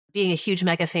or being a huge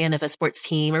mega fan of a sports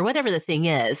team or whatever the thing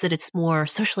is, that it's more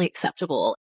socially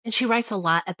acceptable. And she writes a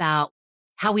lot about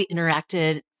how we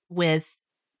interacted with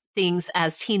things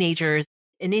as teenagers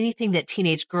and anything that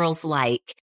teenage girls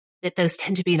like, that those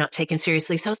tend to be not taken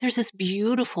seriously. So there's this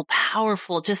beautiful,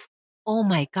 powerful, just, oh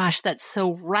my gosh, that's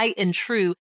so right and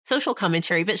true social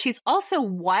commentary. But she's also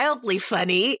wildly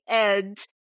funny and,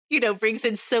 you know, brings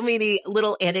in so many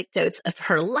little anecdotes of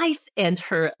her life and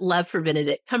her love for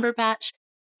Benedict Cumberbatch.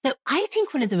 But I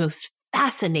think one of the most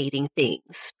fascinating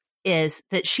things is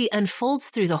that she unfolds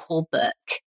through the whole book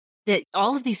that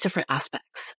all of these different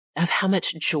aspects of how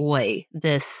much joy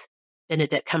this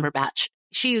Benedict Cumberbatch,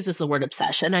 she uses the word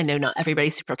obsession. I know not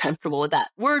everybody's super comfortable with that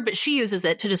word, but she uses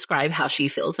it to describe how she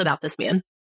feels about this man.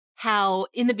 How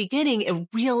in the beginning, it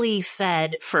really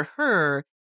fed for her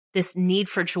this need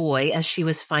for joy as she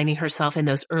was finding herself in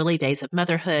those early days of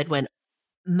motherhood when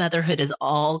motherhood is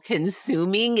all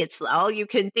consuming. It's all you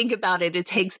can think about it. It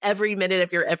takes every minute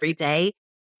of your everyday.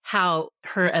 How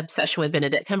her obsession with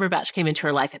Benedict Cumberbatch came into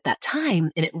her life at that time.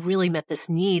 And it really met this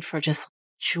need for just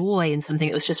joy and something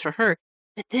that was just for her.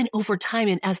 But then over time,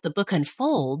 and as the book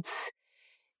unfolds,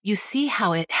 you see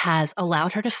how it has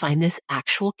allowed her to find this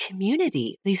actual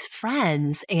community, these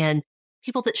friends and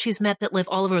people that she's met that live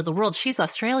all over the world. She's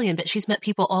Australian, but she's met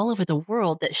people all over the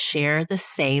world that share the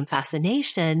same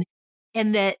fascination.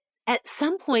 And that at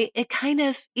some point, it kind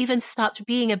of even stopped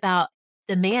being about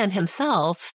the man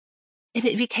himself. And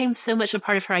it became so much a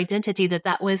part of her identity that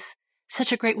that was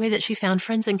such a great way that she found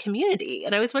friends and community.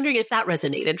 And I was wondering if that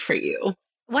resonated for you.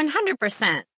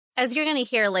 100%. As you're going to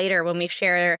hear later when we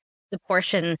share the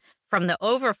portion from the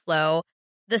overflow,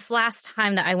 this last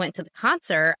time that I went to the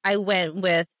concert, I went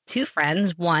with two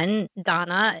friends. One,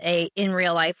 Donna, a in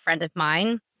real life friend of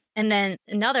mine, and then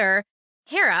another,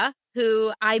 Kara,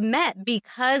 who I met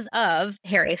because of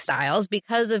Harry Styles,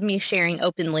 because of me sharing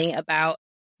openly about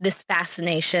this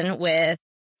fascination with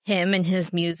him and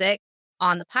his music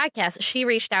on the podcast. She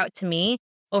reached out to me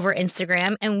over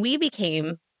Instagram, and we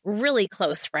became really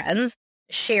close friends,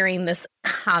 sharing this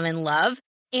common love.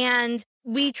 And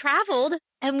we traveled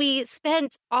and we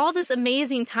spent all this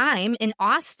amazing time in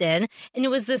Austin. And it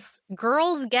was this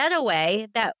girls' getaway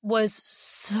that was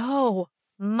so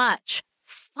much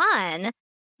fun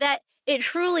that it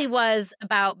truly was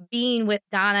about being with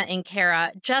Donna and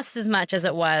Kara just as much as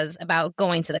it was about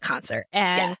going to the concert.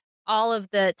 And all of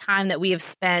the time that we have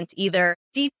spent either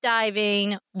deep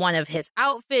diving one of his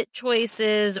outfit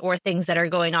choices or things that are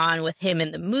going on with him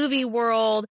in the movie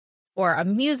world or a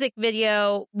music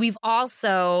video, we've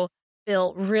also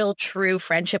built real true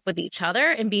friendship with each other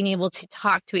and being able to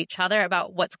talk to each other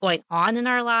about what's going on in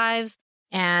our lives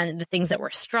and the things that we're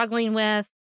struggling with.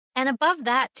 And above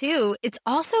that, too, it's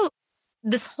also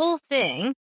this whole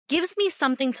thing gives me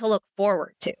something to look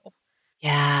forward to.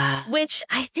 Yeah. Which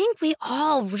I think we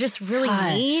all just really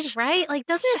need, right? Like,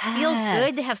 doesn't it feel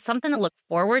good to have something to look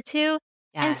forward to?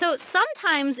 Yes. And so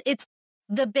sometimes it's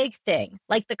the big thing,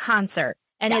 like the concert,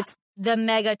 and it's the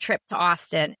mega trip to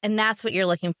Austin, and that's what you're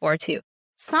looking forward to.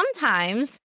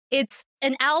 Sometimes it's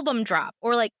an album drop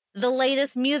or like the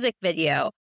latest music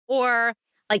video, or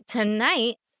like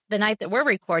tonight, the night that we're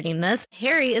recording this,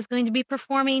 Harry is going to be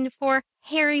performing for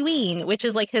Harryween, which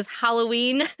is like his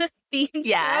Halloween themed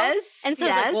show. And so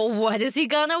it's like, well, what is he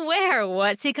gonna wear?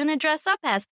 What's he gonna dress up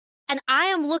as? And I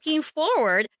am looking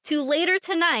forward to later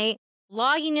tonight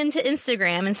logging into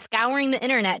Instagram and scouring the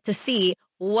internet to see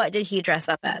what did he dress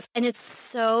up as. And it's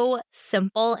so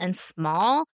simple and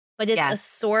small, but it's a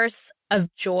source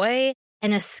of joy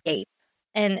and escape.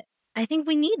 And I think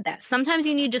we need that. Sometimes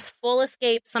you need just full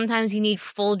escape. Sometimes you need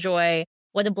full joy.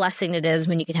 What a blessing it is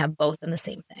when you can have both in the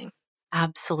same thing.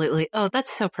 Absolutely. Oh,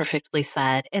 that's so perfectly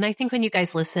said. And I think when you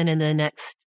guys listen in the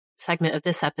next segment of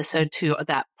this episode to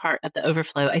that part of the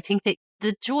overflow, I think that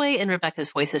the joy in Rebecca's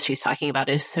voice as she's talking about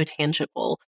it is so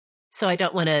tangible. So I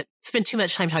don't want to spend too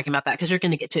much time talking about that because you're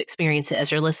going to get to experience it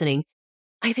as you're listening.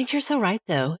 I think you're so right,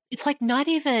 though. It's like not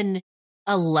even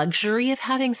a luxury of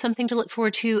having something to look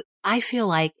forward to. I feel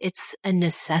like it's a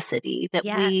necessity that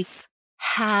we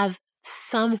have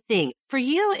something. For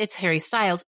you, it's Harry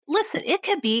Styles. Listen, it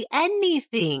could be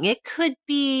anything. It could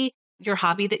be your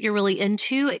hobby that you're really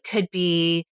into. It could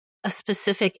be a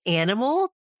specific animal.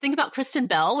 Think about Kristen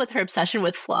Bell with her obsession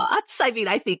with sloths. I mean,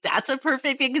 I think that's a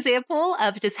perfect example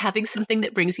of just having something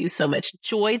that brings you so much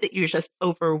joy that you're just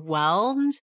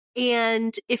overwhelmed.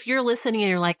 And if you're listening and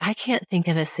you're like, I can't think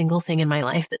of a single thing in my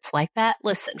life that's like that.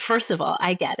 Listen, first of all,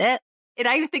 I get it. And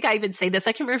I think I even say this,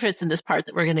 I can't remember if it's in this part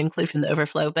that we're going to include from the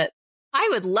overflow, but I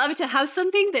would love to have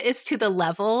something that is to the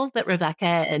level that Rebecca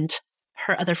and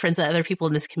her other friends and other people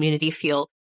in this community feel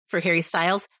for Harry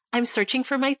Styles. I'm searching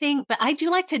for my thing, but I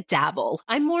do like to dabble.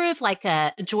 I'm more of like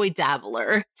a joy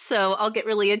dabbler. So I'll get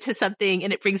really into something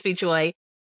and it brings me joy.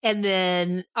 And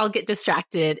then I'll get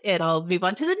distracted and I'll move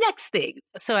on to the next thing.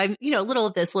 So I'm, little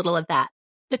of this, little of that.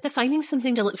 But the finding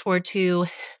something to look forward to,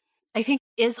 I think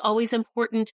is always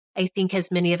important. I think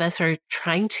as many of us are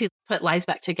trying to put lives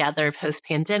back together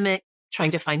post-pandemic,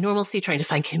 trying to find normalcy, trying to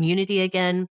find community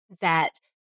again, that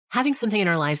having something in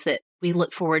our lives that we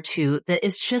look forward to that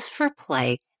is just for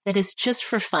play, that is just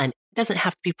for fun, it doesn't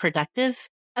have to be productive.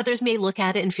 Others may look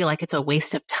at it and feel like it's a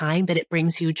waste of time, but it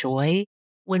brings you joy.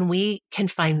 When we can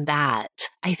find that,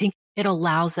 I think it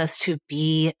allows us to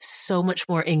be so much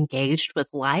more engaged with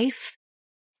life.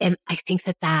 And I think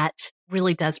that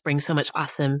really does bring so much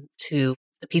awesome to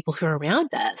the people who are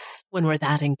around us when we're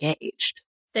that engaged.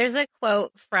 There's a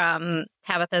quote from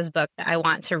Tabitha's book that I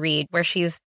want to read where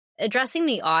she's addressing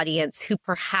the audience who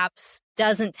perhaps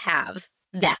doesn't have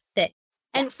that thing.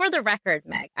 And for the record,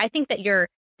 Meg, I think that you're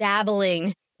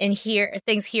dabbling in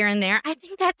things here and there. I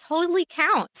think that totally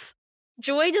counts.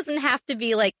 Joy doesn't have to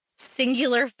be like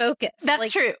singular focus.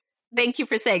 That's true. Thank you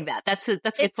for saying that. That's a good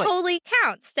point. It totally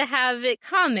counts to have it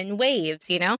come in waves,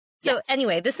 So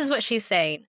anyway, this is what she's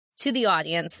saying to the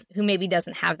audience who maybe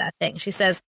doesn't have that thing. She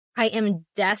says, I am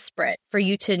desperate for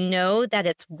you to know that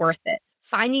it's worth it.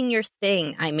 Finding your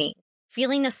thing,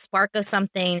 feeling a spark of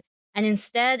something, and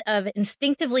instead of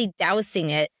instinctively dousing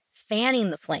it, fanning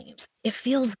the flames. It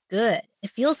feels good. It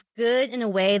feels good in a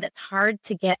way that's hard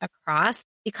to get across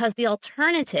because the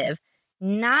alternative,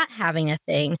 not having a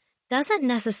thing, doesn't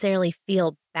necessarily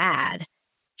feel bad,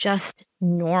 just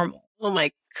normal. Oh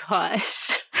my gosh.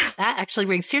 That actually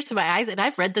brings tears to my eyes, and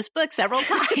I've read this book several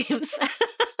times.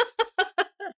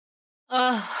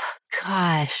 Oh,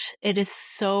 gosh. It is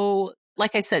so,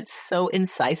 like I said, so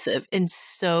incisive and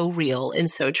so real and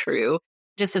so true.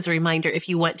 Just as a reminder, if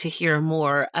you want to hear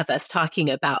more of us talking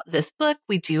about this book,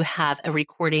 we do have a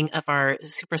recording of our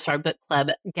Superstar Book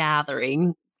Club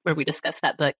gathering where we discuss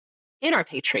that book in our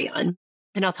Patreon.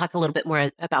 And I'll talk a little bit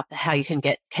more about how you can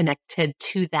get connected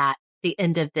to that at the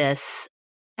end of this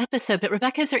episode. But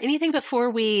Rebecca, is there anything before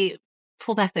we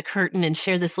pull back the curtain and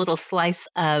share this little slice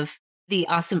of the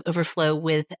Awesome Overflow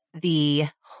with the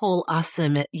whole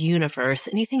awesome universe?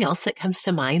 Anything else that comes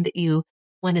to mind that you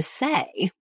want to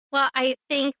say? Well, I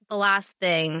think the last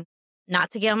thing,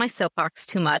 not to get on my soapbox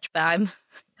too much, but I'm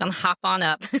going to hop on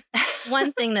up.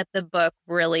 One thing that the book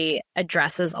really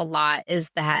addresses a lot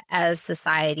is that as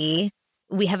society,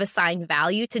 we have assigned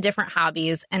value to different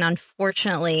hobbies. And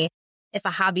unfortunately, if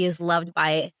a hobby is loved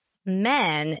by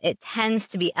men, it tends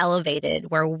to be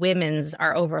elevated where women's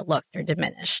are overlooked or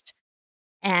diminished.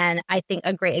 And I think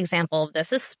a great example of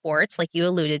this is sports, like you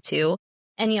alluded to.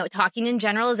 And, talking in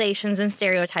generalizations and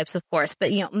stereotypes, of course,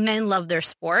 but, men love their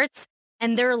sports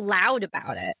and they're loud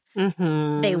about it.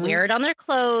 Mm-hmm. They wear it on their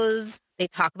clothes. They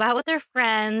talk about it with their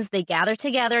friends. They gather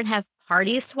together and have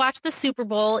parties to watch the Super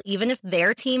Bowl, even if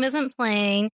their team isn't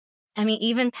playing. I mean,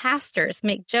 even pastors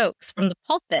make jokes from the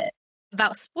pulpit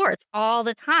about sports all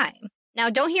the time. Now,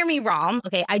 don't hear me wrong.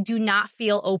 Okay. I do not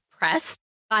feel oppressed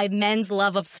by men's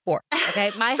love of sports.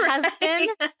 Okay. My husband,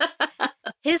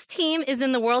 his team is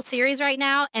in the World Series right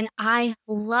now, and I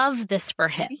love this for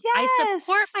him. Yes. I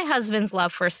support my husband's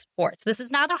love for sports. This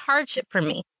is not a hardship for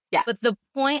me. Yeah. But the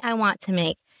point I want to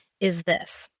make is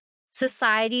this.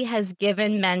 Society has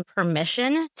given men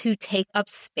permission to take up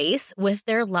space with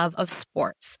their love of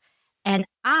sports. And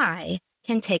I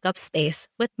can take up space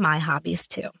with my hobbies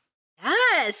too.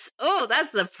 Yes. Oh,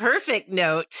 that's the perfect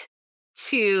note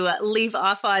to leave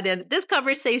off on in this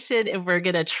conversation. And we're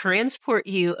going to transport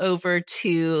you over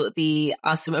to the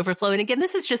Awesome Overflow. And again,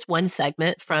 this is just one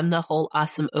segment from the whole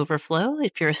Awesome Overflow.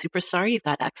 If you're a superstar, you've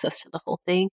got access to the whole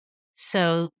thing.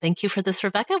 So thank you for this,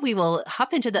 Rebecca. We will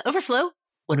hop into the overflow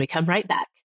when we come right back.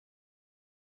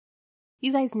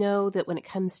 You guys know that when it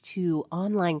comes to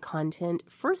online content,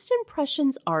 first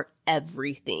impressions are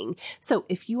everything. So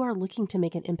if you are looking to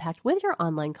make an impact with your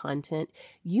online content,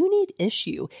 you need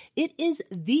Issuu. It is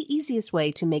the easiest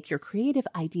way to make your creative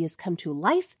ideas come to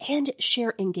life and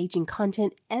share engaging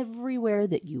content everywhere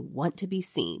that you want to be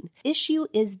seen. Issuu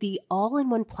is the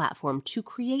all-in-one platform to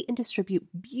create and distribute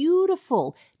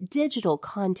beautiful digital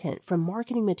content, from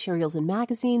marketing materials and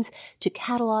magazines to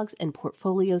catalogs and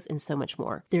portfolios and so much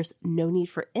more. There's no need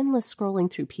for endless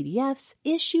scrolling through PDFs.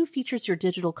 Issuu features your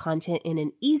digital content in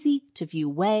an easy-to-view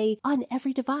way on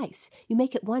every device. You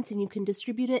make it once and you can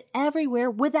distribute it everywhere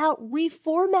without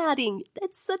reformatting.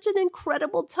 That's such an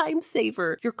incredible time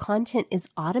saver. Your content is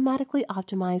automatically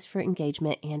optimized for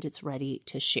engagement and it's ready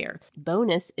to share.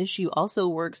 Bonus, Issuu also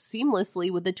works seamlessly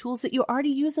with the tools that you already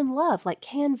use and love, like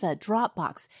Canva,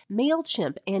 Dropbox,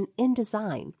 MailChimp, and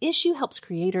InDesign. Issuu helps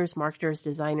creators, marketers,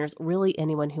 designers, really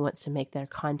anyone who wants to make their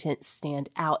content stand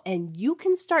out. And you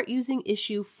can start using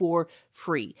Issuu for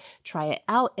free. Try it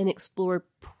out and explore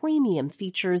premium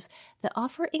features that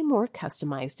offer a more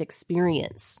customized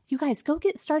experience. You guys, go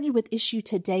get started with Issuu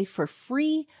today for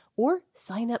free, or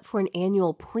sign up for an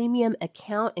annual premium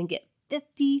account and get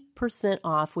 50%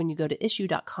 off when you go to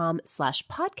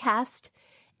issuu.com/podcast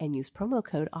and use promo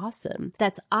code AWESOME.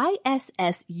 That's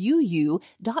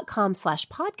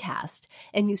ISSUU.com/podcast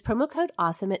and use promo code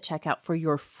AWESOME at checkout for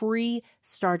your free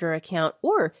starter account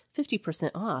or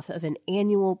 50% off of an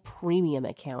annual premium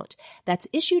account. That's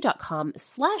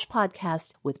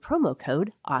issuu.com/podcast with promo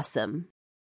code AWESOME.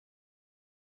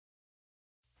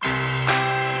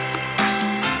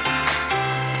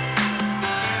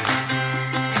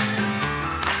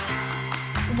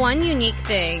 One unique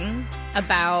thing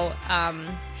about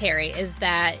Harry is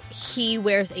that he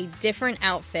wears a different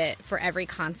outfit for every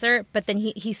concert, but then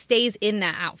he stays in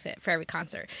that outfit for every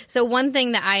concert. So one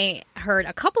thing that I heard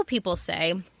a couple people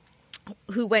say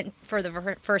who went for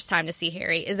the first time to see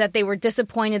Harry is that they were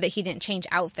disappointed that he didn't change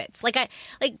outfits. Like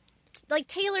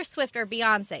Taylor Swift or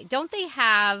Beyonce, don't they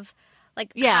have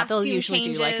costume they'll usually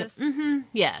changes? do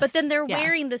yes. But then they're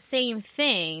wearing the same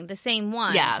thing, the same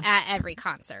one at every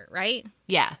concert, right?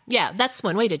 Yeah. That's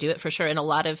one way to do it for sure. And a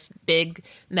lot of big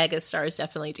mega stars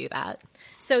definitely do that.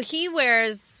 So he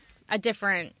wears a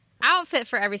different outfit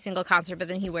for every single concert, but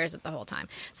then he wears it the whole time.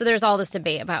 So there's all this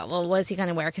debate about, well, what is he going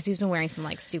to wear? Because he's been wearing some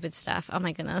stupid stuff. Oh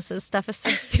my goodness, his stuff is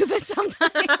so stupid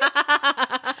sometimes.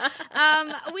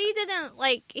 We didn't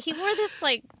he wore this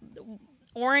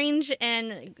orange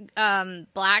and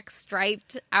black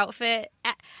striped outfit.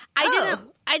 I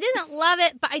didn't love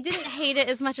it, but I didn't hate it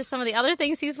as much as some of the other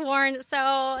things he's worn,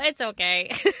 so it's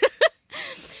okay.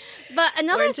 But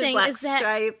another orange thing and black is that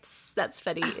stripes. That's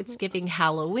funny. It's giving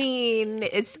Halloween.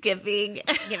 It's giving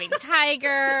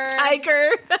tiger.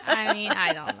 I mean,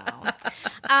 I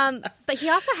don't know. But he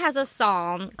also has a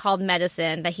song called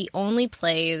Medicine that he only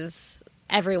plays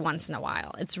every once in a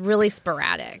while. It's really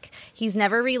sporadic. He's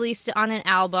never released it on an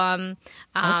album.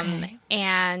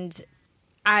 And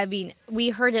I mean, we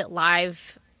heard it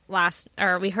live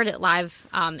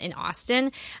in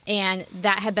Austin, and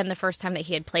that had been the first time that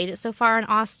he had played it so far in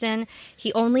Austin.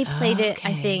 He only played it,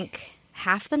 I think,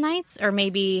 half the nights, or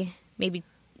maybe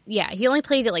he only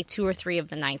played it like 2 or 3 of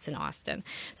the nights in Austin.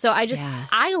 So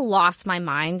I lost my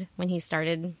mind when he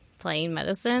started playing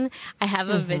Medicine. I have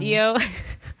a video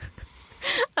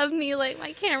of me, like,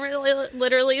 my camera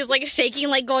literally is, like, shaking,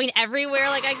 like, going everywhere.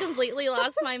 Like, I completely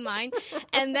lost my mind.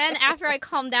 And then after I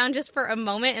calmed down just for a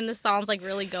moment and the song's, like,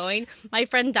 really going, my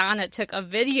friend Donna took a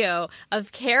video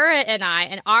of Kara and I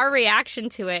and our reaction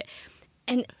to it.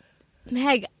 And,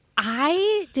 Meg,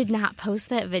 I did not post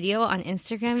that video on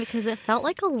Instagram because it felt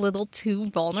like a little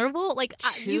too vulnerable. Like,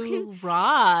 too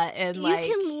raw. And, you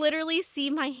can literally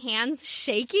see my hands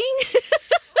shaking.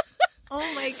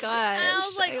 Oh my gosh. And I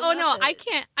was like, no,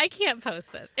 I can't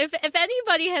post this. If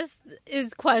anybody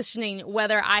is questioning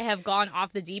whether I have gone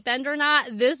off the deep end or not,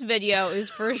 this video is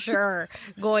for sure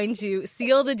going to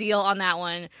seal the deal on that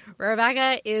one.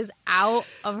 Rebecca is out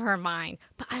of her mind.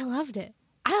 But I loved it.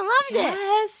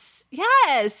 Yes.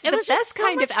 It was the best so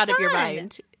kind of out fun. of your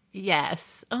mind.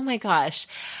 Yes. Oh my gosh.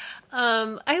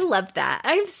 I love that.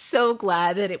 I'm so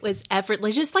glad that it was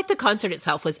effortless. Just like the concert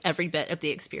itself was every bit of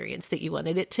the experience that you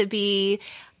wanted it to be.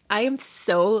 I am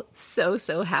so, so,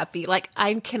 so happy. Like,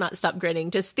 I cannot stop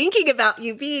grinning just thinking about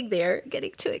you being there,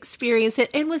 getting to experience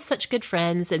it, and with such good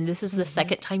friends. And this is the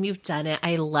second time you've done it.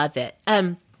 I love it.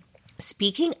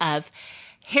 Speaking of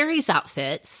Harry's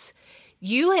outfits,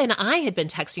 you and I had been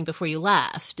texting before you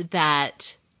left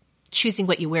that choosing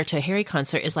what you wear to a Harry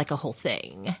concert is like a whole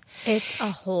thing. It's a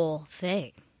whole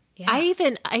thing. Yeah.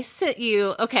 I sent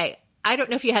you, okay, I don't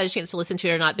know if you had a chance to listen to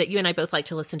it or not, but you and I both like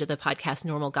to listen to the podcast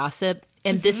Normal Gossip.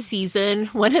 And this season,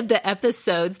 one of the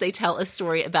episodes, they tell a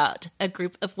story about a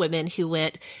group of women who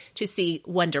went to see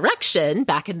One Direction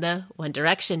back in the One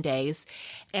Direction days.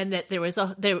 And that there was a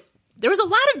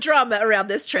lot of drama around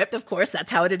this trip. Of course,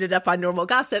 that's how it ended up on Normal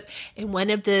Gossip. And one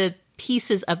of the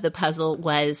pieces of the puzzle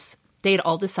was they had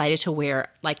all decided to wear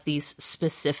like these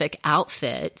specific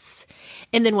outfits.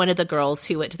 And then one of the girls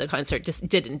who went to the concert just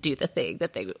didn't do the thing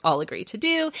that they all agreed to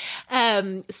do.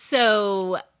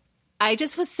 So I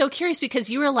just was so curious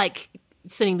because you were like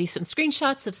sending me some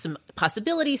screenshots of some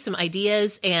possibilities, some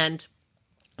ideas. And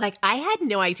like, I had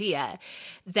no idea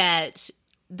that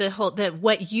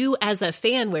what you as a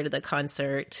fan wear to the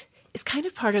concert is kind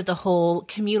of part of the whole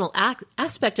communal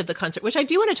aspect of the concert, which I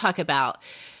do want to talk about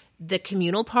the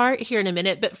communal part here in a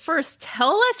minute. But first,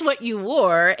 tell us what you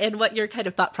wore and what your kind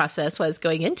of thought process was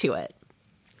going into it.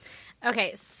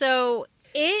 Okay, so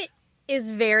it is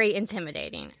very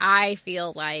intimidating. I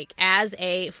feel like as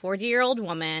a 40-year-old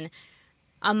woman,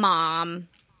 a mom,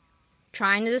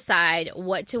 trying to decide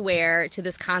what to wear to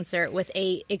this concert with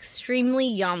a extremely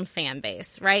young fan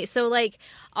base, right? So like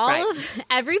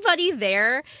everybody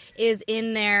there is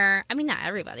in their, I mean, not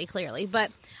everybody clearly,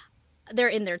 but they're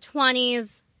in their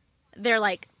 20s. They're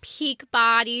like peak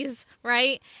bodies,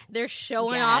 right? They're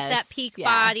showing off that peak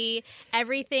body.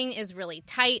 Everything is really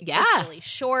tight. Yeah. It's really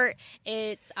short.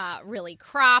 It's really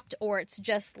cropped, or it's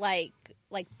just like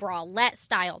bralette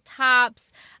style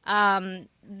tops.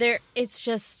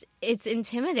 It's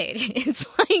intimidating. It's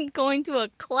like going to a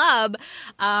club,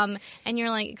 and you're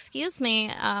like, excuse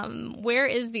me, where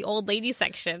is the old lady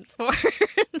section for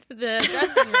the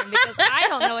dressing room? Because I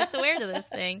don't know what to wear to this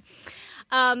thing.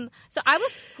 So I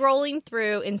was scrolling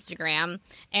through Instagram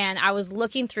and I was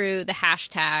looking through the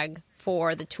hashtag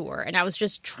for the tour, and I was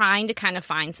just trying to kind of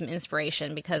find some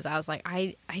inspiration because I was like,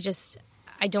 I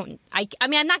mean,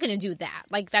 I'm not going to do that.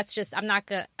 Like, that's just,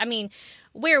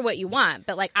 wear what you want,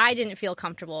 but like, I didn't feel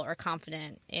comfortable or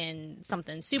confident in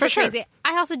something super crazy.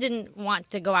 I also didn't want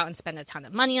to go out and spend a ton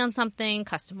of money on something,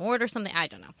 custom order something. I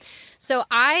don't know. So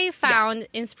I found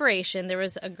inspiration. There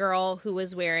was a girl who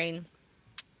was wearing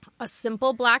a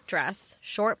simple black dress,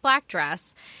 short black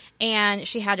dress, and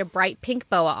she had a bright pink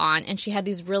boa on, and she had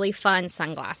these really fun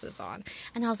sunglasses on.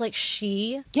 And I was like,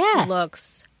 she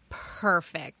looks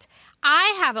perfect.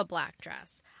 I have a black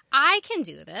dress. I can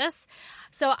do this.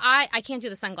 So I can't do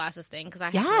the sunglasses thing because I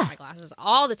have to wear my glasses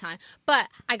all the time. But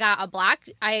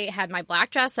I had my black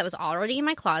dress that was already in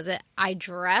my closet. I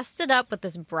dressed it up with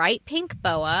this bright pink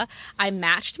boa. I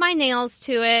matched my nails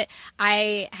to it.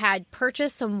 I had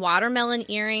purchased some watermelon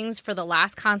earrings for the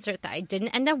last concert that I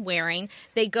didn't end up wearing.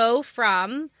 They go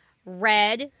from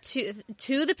red to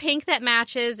the pink that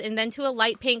matches and then to a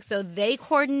light pink. So they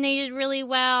coordinated really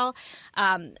well.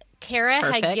 Kara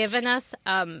had given us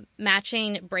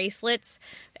matching bracelets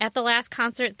at the last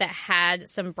concert that had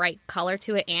some bright color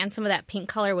to it, and some of that pink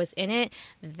color was in it.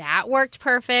 That worked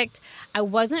perfect. I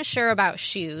wasn't sure about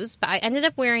shoes, but I ended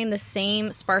up wearing the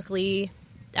same sparkly.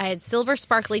 I had silver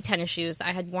sparkly tennis shoes that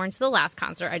I had worn to the last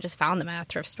concert. I just found them at a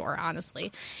thrift store,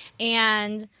 honestly.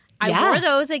 And I wore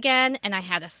those again, and I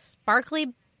had a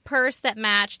sparkly purse that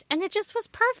matched, and it just was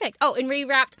perfect. Oh, and we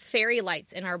wrapped fairy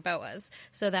lights in our boas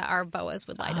so that our boas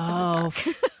would light up in the dark.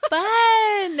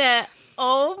 Fun!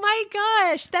 Oh my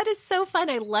gosh, that is so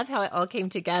fun. I love how it all came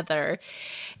together.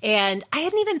 And I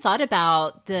hadn't even thought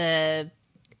about the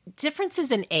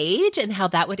differences in age and how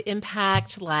that would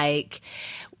impact, like,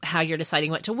 how you're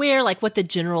deciding what to wear, like what the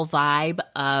general vibe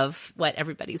of what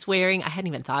everybody's wearing. I hadn't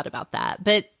even thought about that,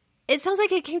 but it sounds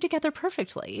like it came together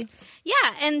perfectly. Yeah,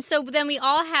 and so then we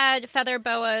all had feather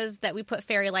boas that we put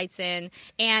fairy lights in,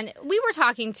 and we were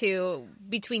talking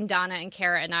between Donna and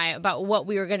Kara and I about what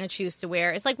we were going to choose to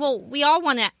wear. It's like, well, we all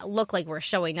want to look like we're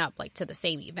showing up like to the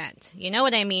same event. You know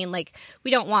what I mean? Like,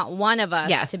 we don't want one of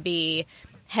us to be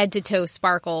head to toe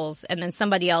sparkles, and then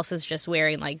somebody else is just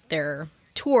wearing like their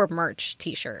tour merch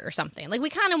t-shirt or something. Like, we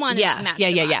kind of wanted to match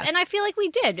them up. And I feel like we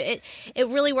did. It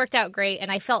really worked out great,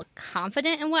 and I felt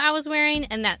confident in what I was wearing,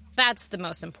 and that's the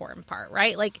most important part,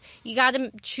 right? Like, you got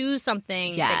to choose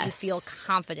something that you feel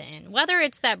confident in, whether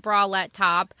it's that bralette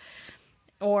top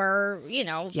or, you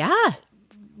know,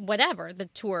 whatever, the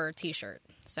tour t-shirt.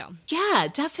 So yeah,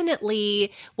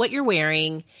 definitely what you're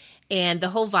wearing and the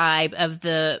whole vibe of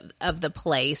the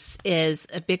place is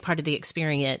a big part of the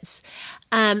experience.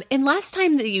 And last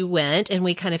time that you went and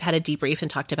we kind of had a debrief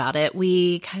and talked about it,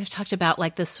 we kind of talked about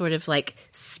like this sort of like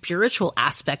spiritual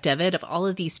aspect of it, of all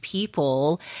of these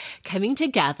people coming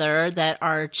together that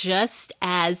are just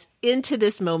as into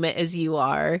this moment as you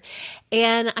are.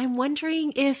 And I'm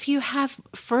wondering if you have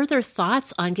further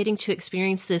thoughts on getting to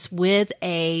experience this with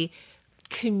a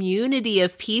community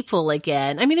of people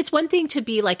again. I mean, it's one thing to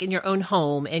be like in your own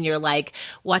home and you're like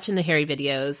watching the Harry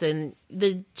videos and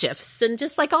the GIFs and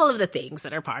just like all of the things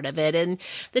that are part of it and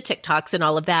the TikToks and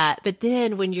all of that. But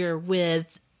then when you're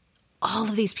with all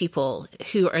of these people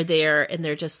who are there and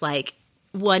they're just like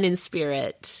one in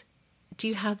spirit, do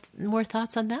you have more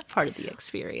thoughts on that part of the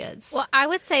experience? Well, I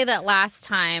would say that last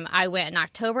time I went in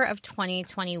October of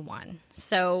 2021.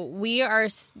 So we are,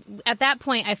 at that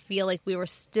point, I feel like we were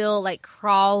still like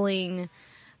crawling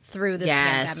through this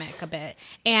pandemic a bit.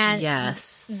 And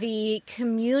the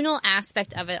communal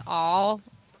aspect of it all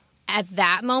at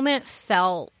that moment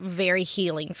felt very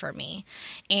healing for me.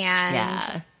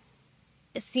 And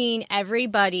seeing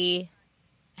everybody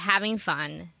having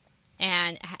fun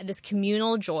and this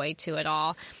communal joy to it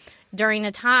all during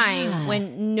a time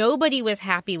when nobody was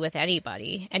happy with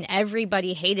anybody and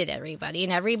everybody hated everybody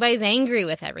and everybody's angry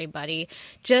with everybody,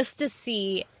 just to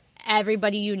see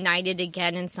everybody united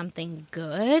again in something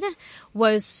good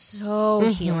was so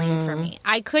healing for me.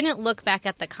 I couldn't look back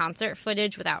at the concert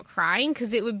footage without crying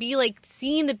because it would be like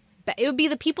seeing it would be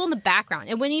the people in the background.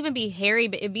 It wouldn't even be Harry,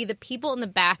 but it would be the people in the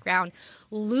background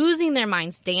losing their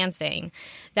minds dancing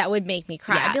that would make me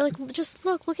cry. I'd be like, just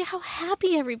look at how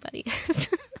happy everybody is.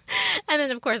 And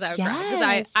then, of course, I would cry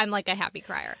because I'm like a happy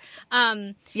crier.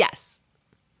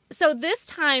 So this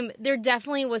time, there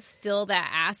definitely was still that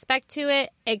aspect to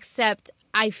it, except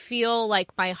I feel like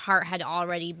my heart had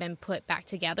already been put back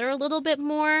together a little bit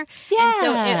more. And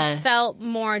so it felt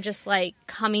more just like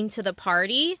coming to the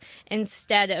party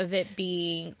instead of it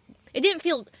being – it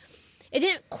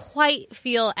didn't quite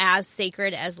feel as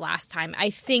sacred as last time.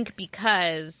 I think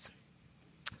because –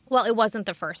 well, it wasn't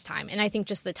the first time. And I think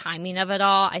just the timing of it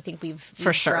all, I think we've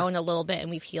grown a little bit and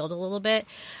we've healed a little bit.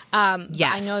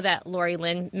 I know that Lori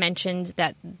Lynn mentioned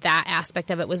that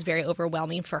aspect of it was very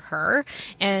overwhelming for her.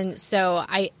 And so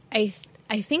I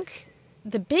think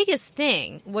the biggest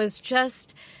thing was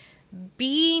just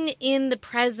being in the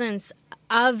presence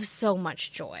of so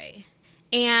much joy.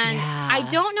 And I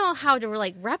don't know how to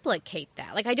like replicate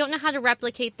that. Like, I don't know how to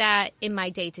replicate that in my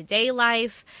day-to-day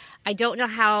life. I don't know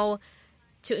how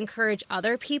to encourage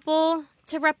other people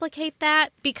to replicate that,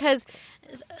 because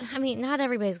I mean, not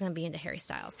everybody's going to be into Harry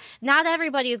Styles. Not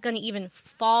everybody is going to even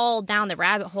fall down the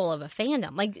rabbit hole of a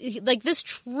fandom. Like this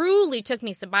truly took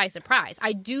me by surprise.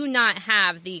 I do not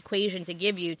have the equation to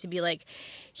give you to be like,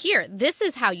 here, this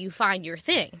is how you find your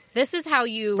thing. This is how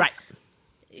you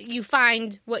you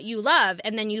find what you love,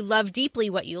 and then you love deeply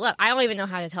what you love. I don't even know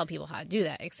how to tell people how to do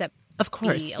that, except of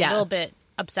course, be a little bit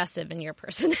obsessive in your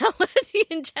personality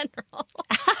in general.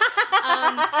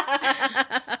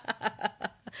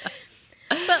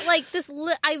 But like this,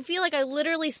 I feel like I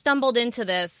literally stumbled into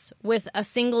this with a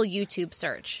single YouTube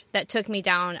search that took me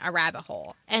down a rabbit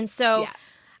hole. And so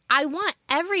I want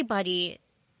everybody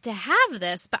to have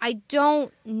this, but I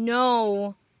don't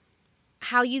know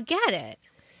how you get it.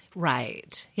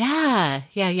 Right. Yeah.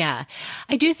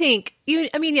 I do think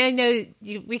I know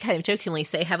we kind of jokingly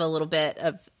say have a little bit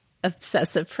of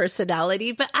obsessive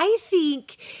personality, but I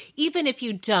think even if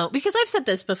you don't, because I've said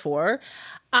this before,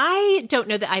 I don't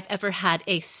know that I've ever had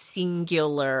a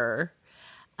singular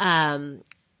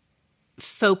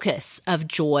focus of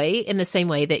joy in the same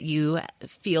way that you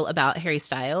feel about Harry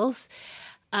Styles.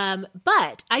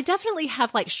 But I definitely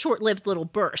have like short-lived little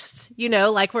bursts,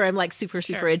 like where I'm like super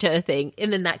into a thing,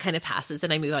 and then that kind of passes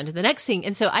and I move on to the next thing.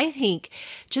 And so I think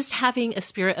just having a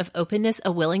spirit of openness,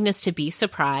 a willingness to be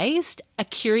surprised, a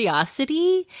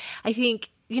curiosity, I think,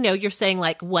 you're saying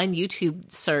like one YouTube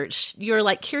search, you're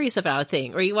like curious about a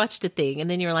thing, or you watched a thing and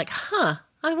then you're like,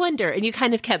 I wonder. And you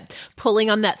kind of kept pulling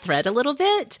on that thread a little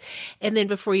bit. And then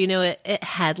before you know it, it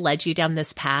had led you down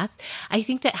this path. I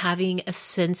think that having a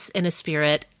sense and a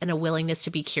spirit and a willingness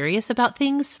to be curious about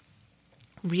things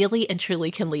really and truly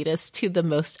can lead us to the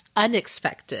most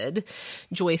unexpected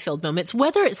joy-filled moments,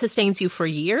 whether it sustains you for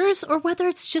years or whether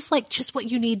it's just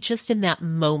what you need just in that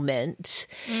moment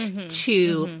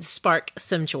to spark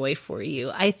some joy for you.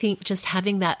 I think just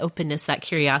having that openness, that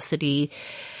curiosity,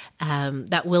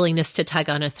 that willingness to tug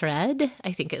on a thread,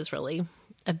 I think is really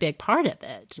a big part of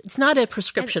it. It's not a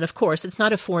prescription, of course. It's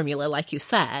not a formula, like you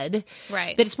said.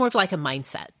 Right. But it's more of like a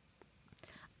mindset.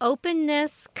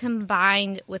 Openness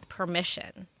combined with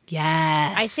permission.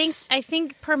 Yes. I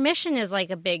think permission is like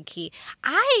a big key.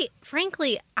 I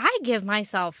give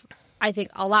myself, I think,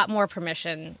 a lot more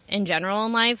permission in general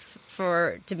in life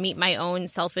to meet my own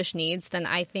selfish needs than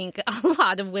I think a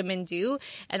lot of women do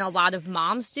and a lot of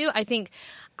moms do. I think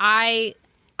I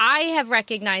have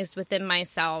recognized within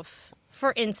myself,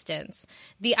 for instance,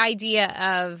 the idea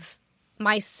of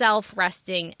myself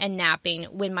resting and napping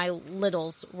when my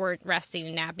littles were resting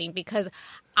and napping, because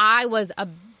I was a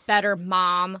better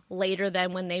mom later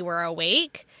than when they were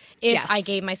awake if I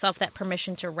gave myself that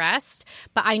permission to rest.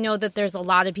 But I know that there's a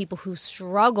lot of people who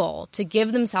struggle to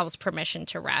give themselves permission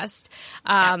to rest.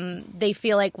 They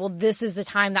feel like, well, this is the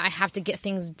time that I have to get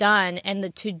things done. And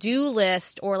the to-do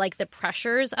list or like the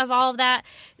pressures of all of that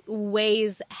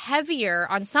weighs heavier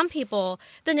on some people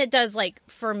than it does like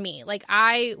for me. Like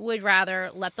I would rather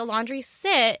let the laundry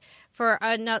sit for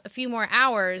a few more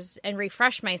hours and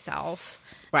refresh myself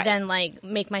than like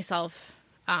make myself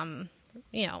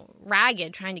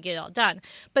ragged trying to get it all done.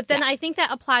 But then I think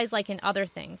that applies like in other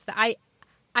things, that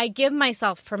I give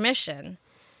myself permission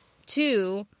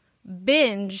to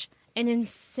binge an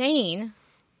insane,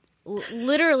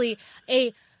 literally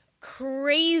a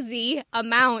crazy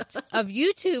amount of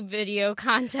YouTube video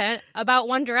content about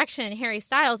One Direction and Harry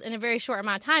Styles in a very short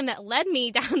amount of time that led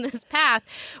me down this path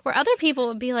where other people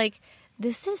would be like,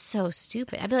 this is so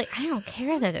stupid. I'd be like, I don't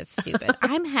care that it's stupid.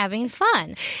 I'm having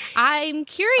fun. I'm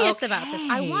curious about this.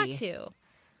 I want to.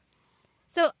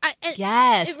 So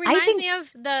it reminds me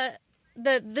of the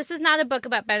this is not a book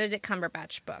about Benedict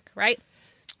Cumberbatch book, right?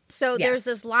 So there's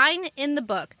this line in the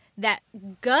book that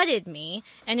gutted me,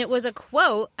 and it was a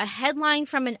quote, a headline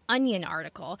from an Onion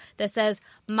article that says,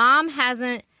 Mom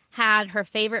hasn't had her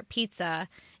favorite pizza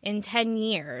in 10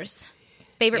 years.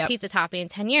 Pizza topping in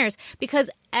 10 years, because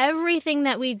everything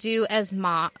that we do as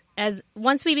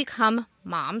once we become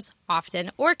moms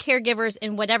often, or caregivers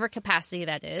in whatever capacity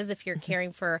that is, if you're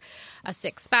caring for a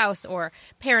sick spouse or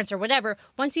parents or whatever,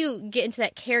 once you get into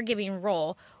that caregiving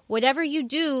role, whatever you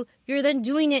do, you're then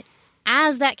doing it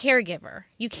as that caregiver.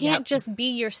 You can't just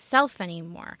be yourself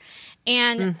anymore.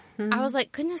 And I was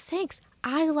like, goodness sakes,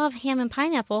 I love ham and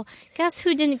pineapple. Guess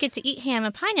who didn't get to eat ham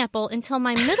and pineapple until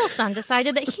my middle son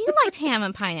decided that he liked ham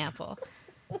and pineapple?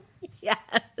 Yes.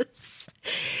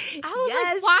 I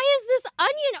was like, why is this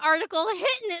Onion article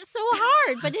hitting it so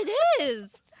hard? But it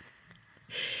is.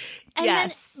 And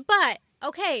then,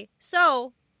 okay,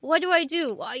 so what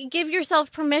do? Well, you give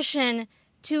yourself permission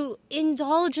to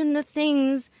indulge in the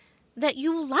things that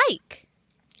you like.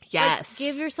 Yes. Like,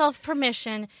 give yourself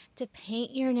permission to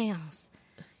paint your nails.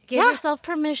 Give yourself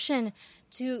permission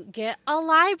to get a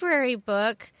library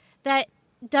book that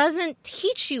doesn't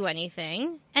teach you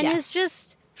anything and is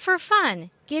just for fun.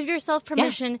 Give yourself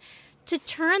permission to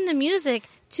turn the music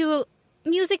to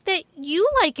music that you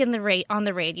like on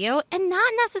the radio and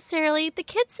not necessarily the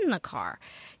kids in the car.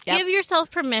 Give yourself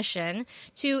permission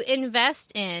to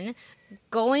invest in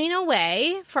going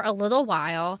away for a little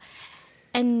while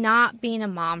and not being a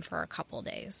mom for a couple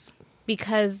days,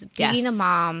 because being a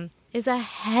mom is a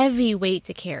heavy weight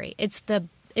to carry. It's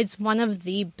one of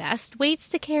the best weights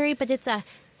to carry, but it's a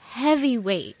heavy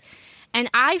weight. And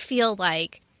I feel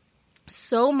like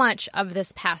so much of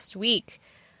this past week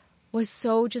was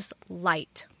so just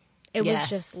light. It was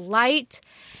just light,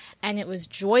 and it was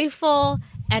joyful,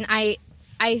 and I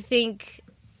think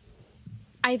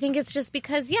it's just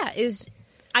because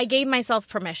I gave myself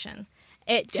permission.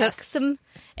 It took some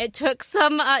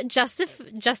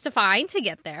justifying to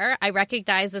get there. I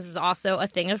recognize this is also a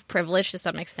thing of privilege to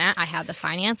some extent. I had the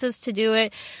finances to do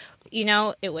it. You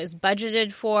know, it was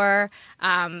budgeted for.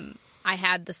 I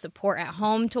had the support at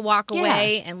home to walk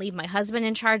away and leave my husband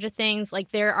in charge of things.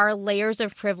 Like, there are layers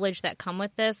of privilege that come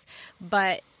with this.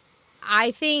 But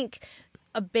I think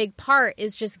a big part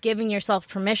is just giving yourself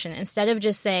permission instead of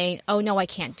just saying, oh, no, I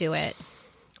can't do it.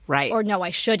 Right. Or no, I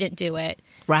shouldn't do it.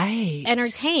 Right.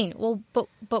 Entertain. Well, but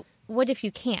what if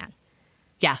you can?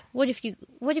 Yeah. What if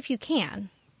you can?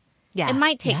 Yeah. It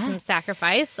might take some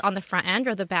sacrifice on the front end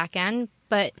or the back end,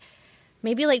 but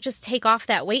maybe like just take off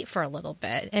that weight for a little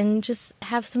bit and just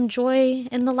have some joy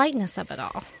in the lightness of it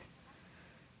all.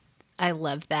 I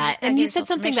love that. And you said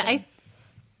something that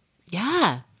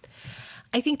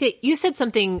I think that you said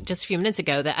something just a few minutes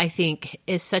ago that I think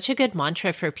is such a good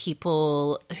mantra for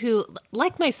people who,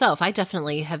 like myself, I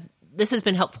definitely have, this has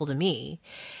been helpful to me,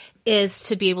 is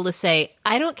to be able to say,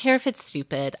 I don't care if it's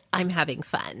stupid, I'm having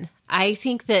fun. I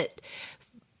think that,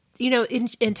 you know,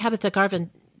 in Tabitha Garvin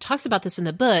talks about this in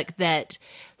the book, that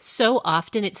so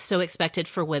often it's so expected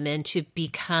for women to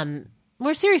become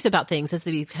more serious about things as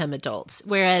they become adults,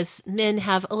 whereas men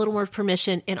have a little more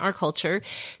permission in our culture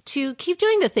to keep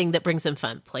doing the thing that brings them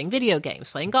fun, playing video games,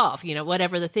 playing golf, you know,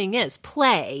 whatever the thing is.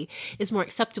 Play is more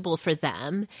acceptable for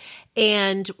them.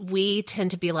 And we tend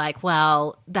to be like,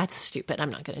 well, that's stupid. I'm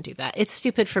not going to do that. It's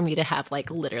stupid for me to have like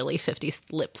literally 50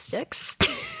 lipsticks.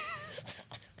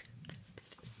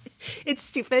 It's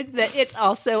stupid, but it's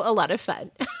also a lot of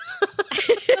fun.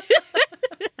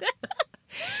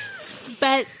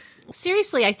 But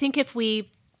seriously, I think if we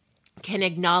can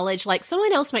acknowledge, like,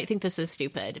 someone else might think this is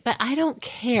stupid, but I don't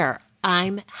care.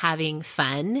 I'm having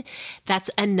fun.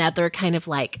 That's another kind of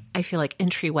like, I feel like,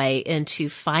 entryway into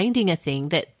finding a thing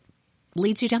that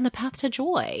leads you down the path to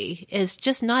joy, is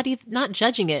just not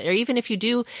judging it. Or even if you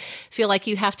do feel like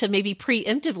you have to maybe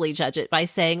preemptively judge it by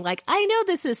saying like, I know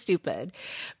this is stupid,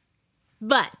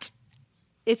 but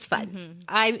it's fun. Mm-hmm.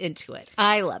 I'm into it.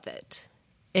 I love it.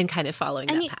 And kind of following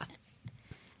that path.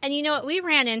 And you know what? We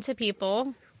ran into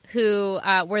people who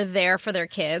were there for their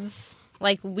kids.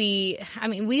 Like we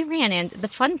ran into, the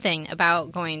fun thing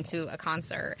about going to a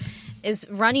concert is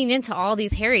running into all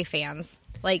these Harry fans,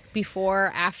 like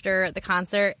before, after the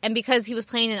concert. And because he was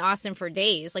playing in Austin for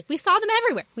days, like we saw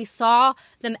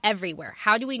them everywhere.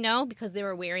 How do we know? Because they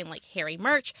were wearing like Harry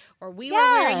merch, or we were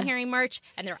wearing Harry merch,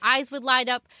 and their eyes would light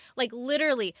up. Like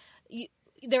literally,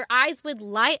 their eyes would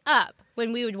light up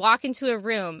when we would walk into a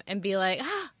room and be like,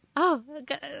 oh,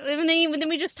 and then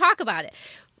we just talk about it.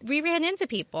 We ran into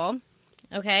people,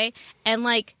 okay? And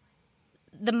like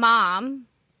the mom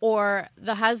or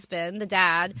the husband, the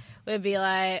dad, would be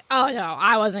like, oh no,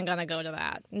 I wasn't going to go to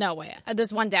that. No way.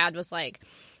 This one dad was like,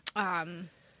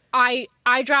 I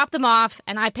dropped them off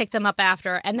and I picked them up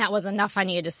after, and that was enough I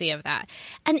needed to see of that.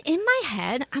 And in my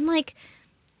head, I'm like,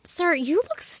 sir, you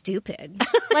look stupid.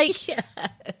 Like,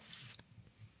 yes.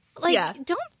 Like,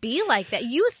 don't be like that.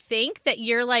 You think that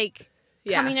you're like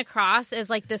coming across as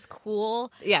like this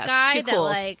cool guy that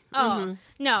like,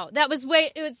 no, that was way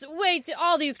too,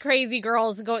 all these crazy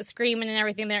girls go screaming and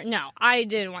everything there. No, I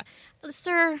didn't want,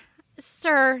 sir,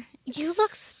 you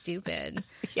look stupid.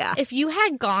 Yeah. If you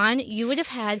had gone, you would have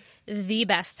had the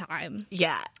best time.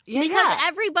 Yeah. Because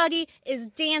everybody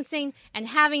is dancing and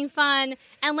having fun,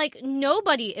 and like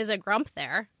nobody is a grump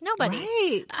there. Nobody.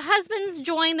 Right. Husbands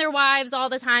join their wives all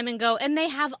the time and go, and they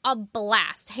have a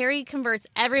blast. Harry converts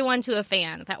everyone to a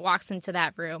fan that walks into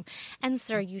that room. And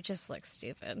sir, you just look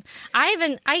stupid. I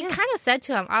kind of said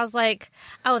to him, I was like,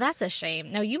 oh, that's a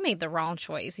shame. No, you made the wrong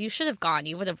choice. You should have gone.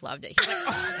 You would have loved it. He's like,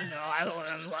 oh no, I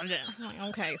wouldn't have loved it. I'm like,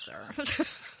 okay, sir.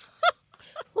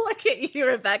 Look at you,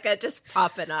 Rebecca, just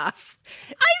popping off.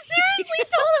 I seriously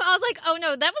told him, I was like, oh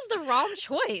no, that was the wrong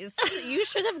choice. You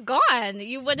should have gone.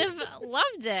 You would have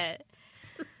loved it.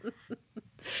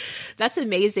 That's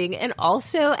amazing. And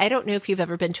also, I don't know if you've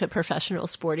ever been to a professional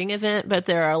sporting event, but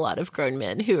there are a lot of grown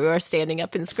men who are standing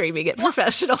up and screaming at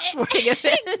professional sporting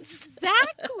events.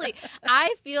 Exactly.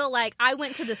 I feel like I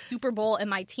went to the Super Bowl and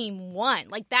my team won.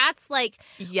 Like, that's like,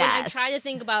 when I try to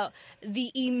think about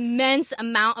the immense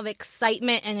amount of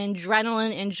excitement and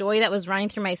adrenaline and joy that was running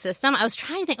through my system, I was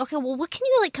trying to think, okay, well, what can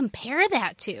you like compare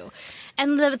that to?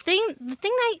 And the thing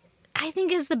that I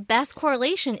think is the best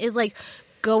correlation is like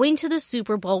going to the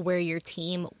Super Bowl where your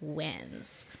team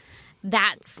wins.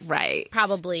 That's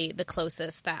probably the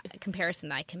closest comparison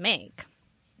that I can make.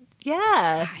 Yeah.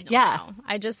 I don't know.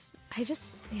 I just,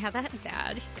 that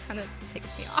dad, he kind of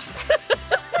takes me off.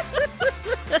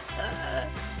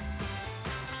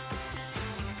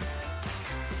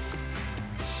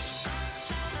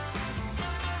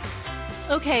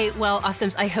 Okay, well,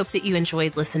 Awesomes, I hope that you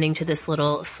enjoyed listening to this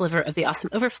little sliver of the Awesome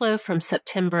Overflow from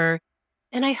September.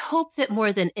 And I hope that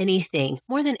more than anything,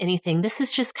 this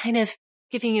is just kind of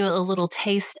giving you a little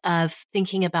taste of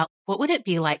thinking about what would it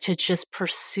be like to just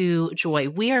pursue joy.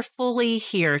 We are fully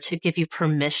here to give you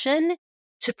permission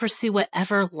to pursue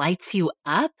whatever lights you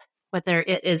up, whether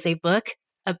it is a book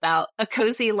about a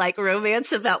cozy like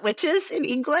romance about witches in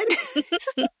England.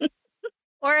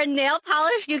 Or a nail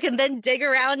polish you can then dig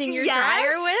around in your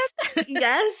dryer with.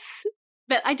 Yes.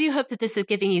 But I do hope that this is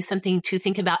giving you something to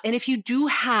think about. And if you do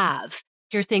have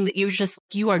your thing that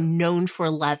you are known for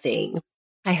loving,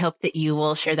 I hope that you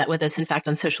will share that with us. In fact,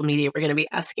 on social media, we're going to be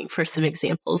asking for some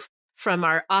examples from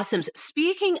our Awesomes.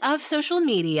 Speaking of social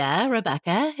media,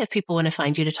 Rebecca, if people want to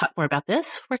find you to talk more about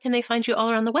this, where can they find you all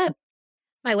around the web?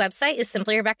 My website is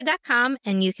simplyrebecca.com,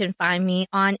 and you can find me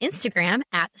on Instagram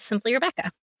at simplyrebecca.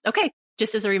 Okay.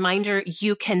 Just as a reminder,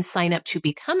 you can sign up to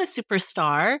become a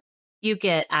superstar. You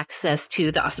get access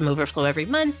to the Awesome Overflow every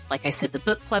month. Like I said, the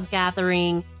book club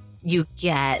gathering. You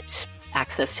get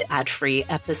access to ad-free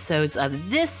episodes of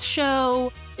this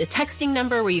show, a texting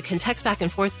number where you can text back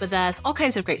and forth with us, all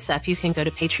kinds of great stuff. You can go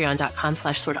to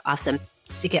patreon.com/sortaawesome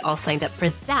to get all signed up for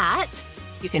that.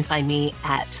 You can find me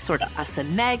at Sorta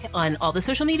Awesome Meg on all the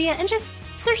social media, and just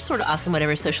search Sorta Awesome,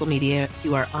 whatever social media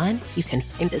you are on. You can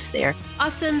find us there.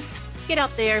 Awesomes, get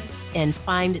out there and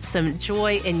find some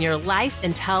joy in your life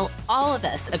and tell all of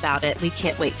us about it. We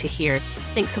can't wait to hear.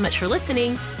 Thanks so much for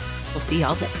listening. We'll see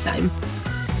y'all next time.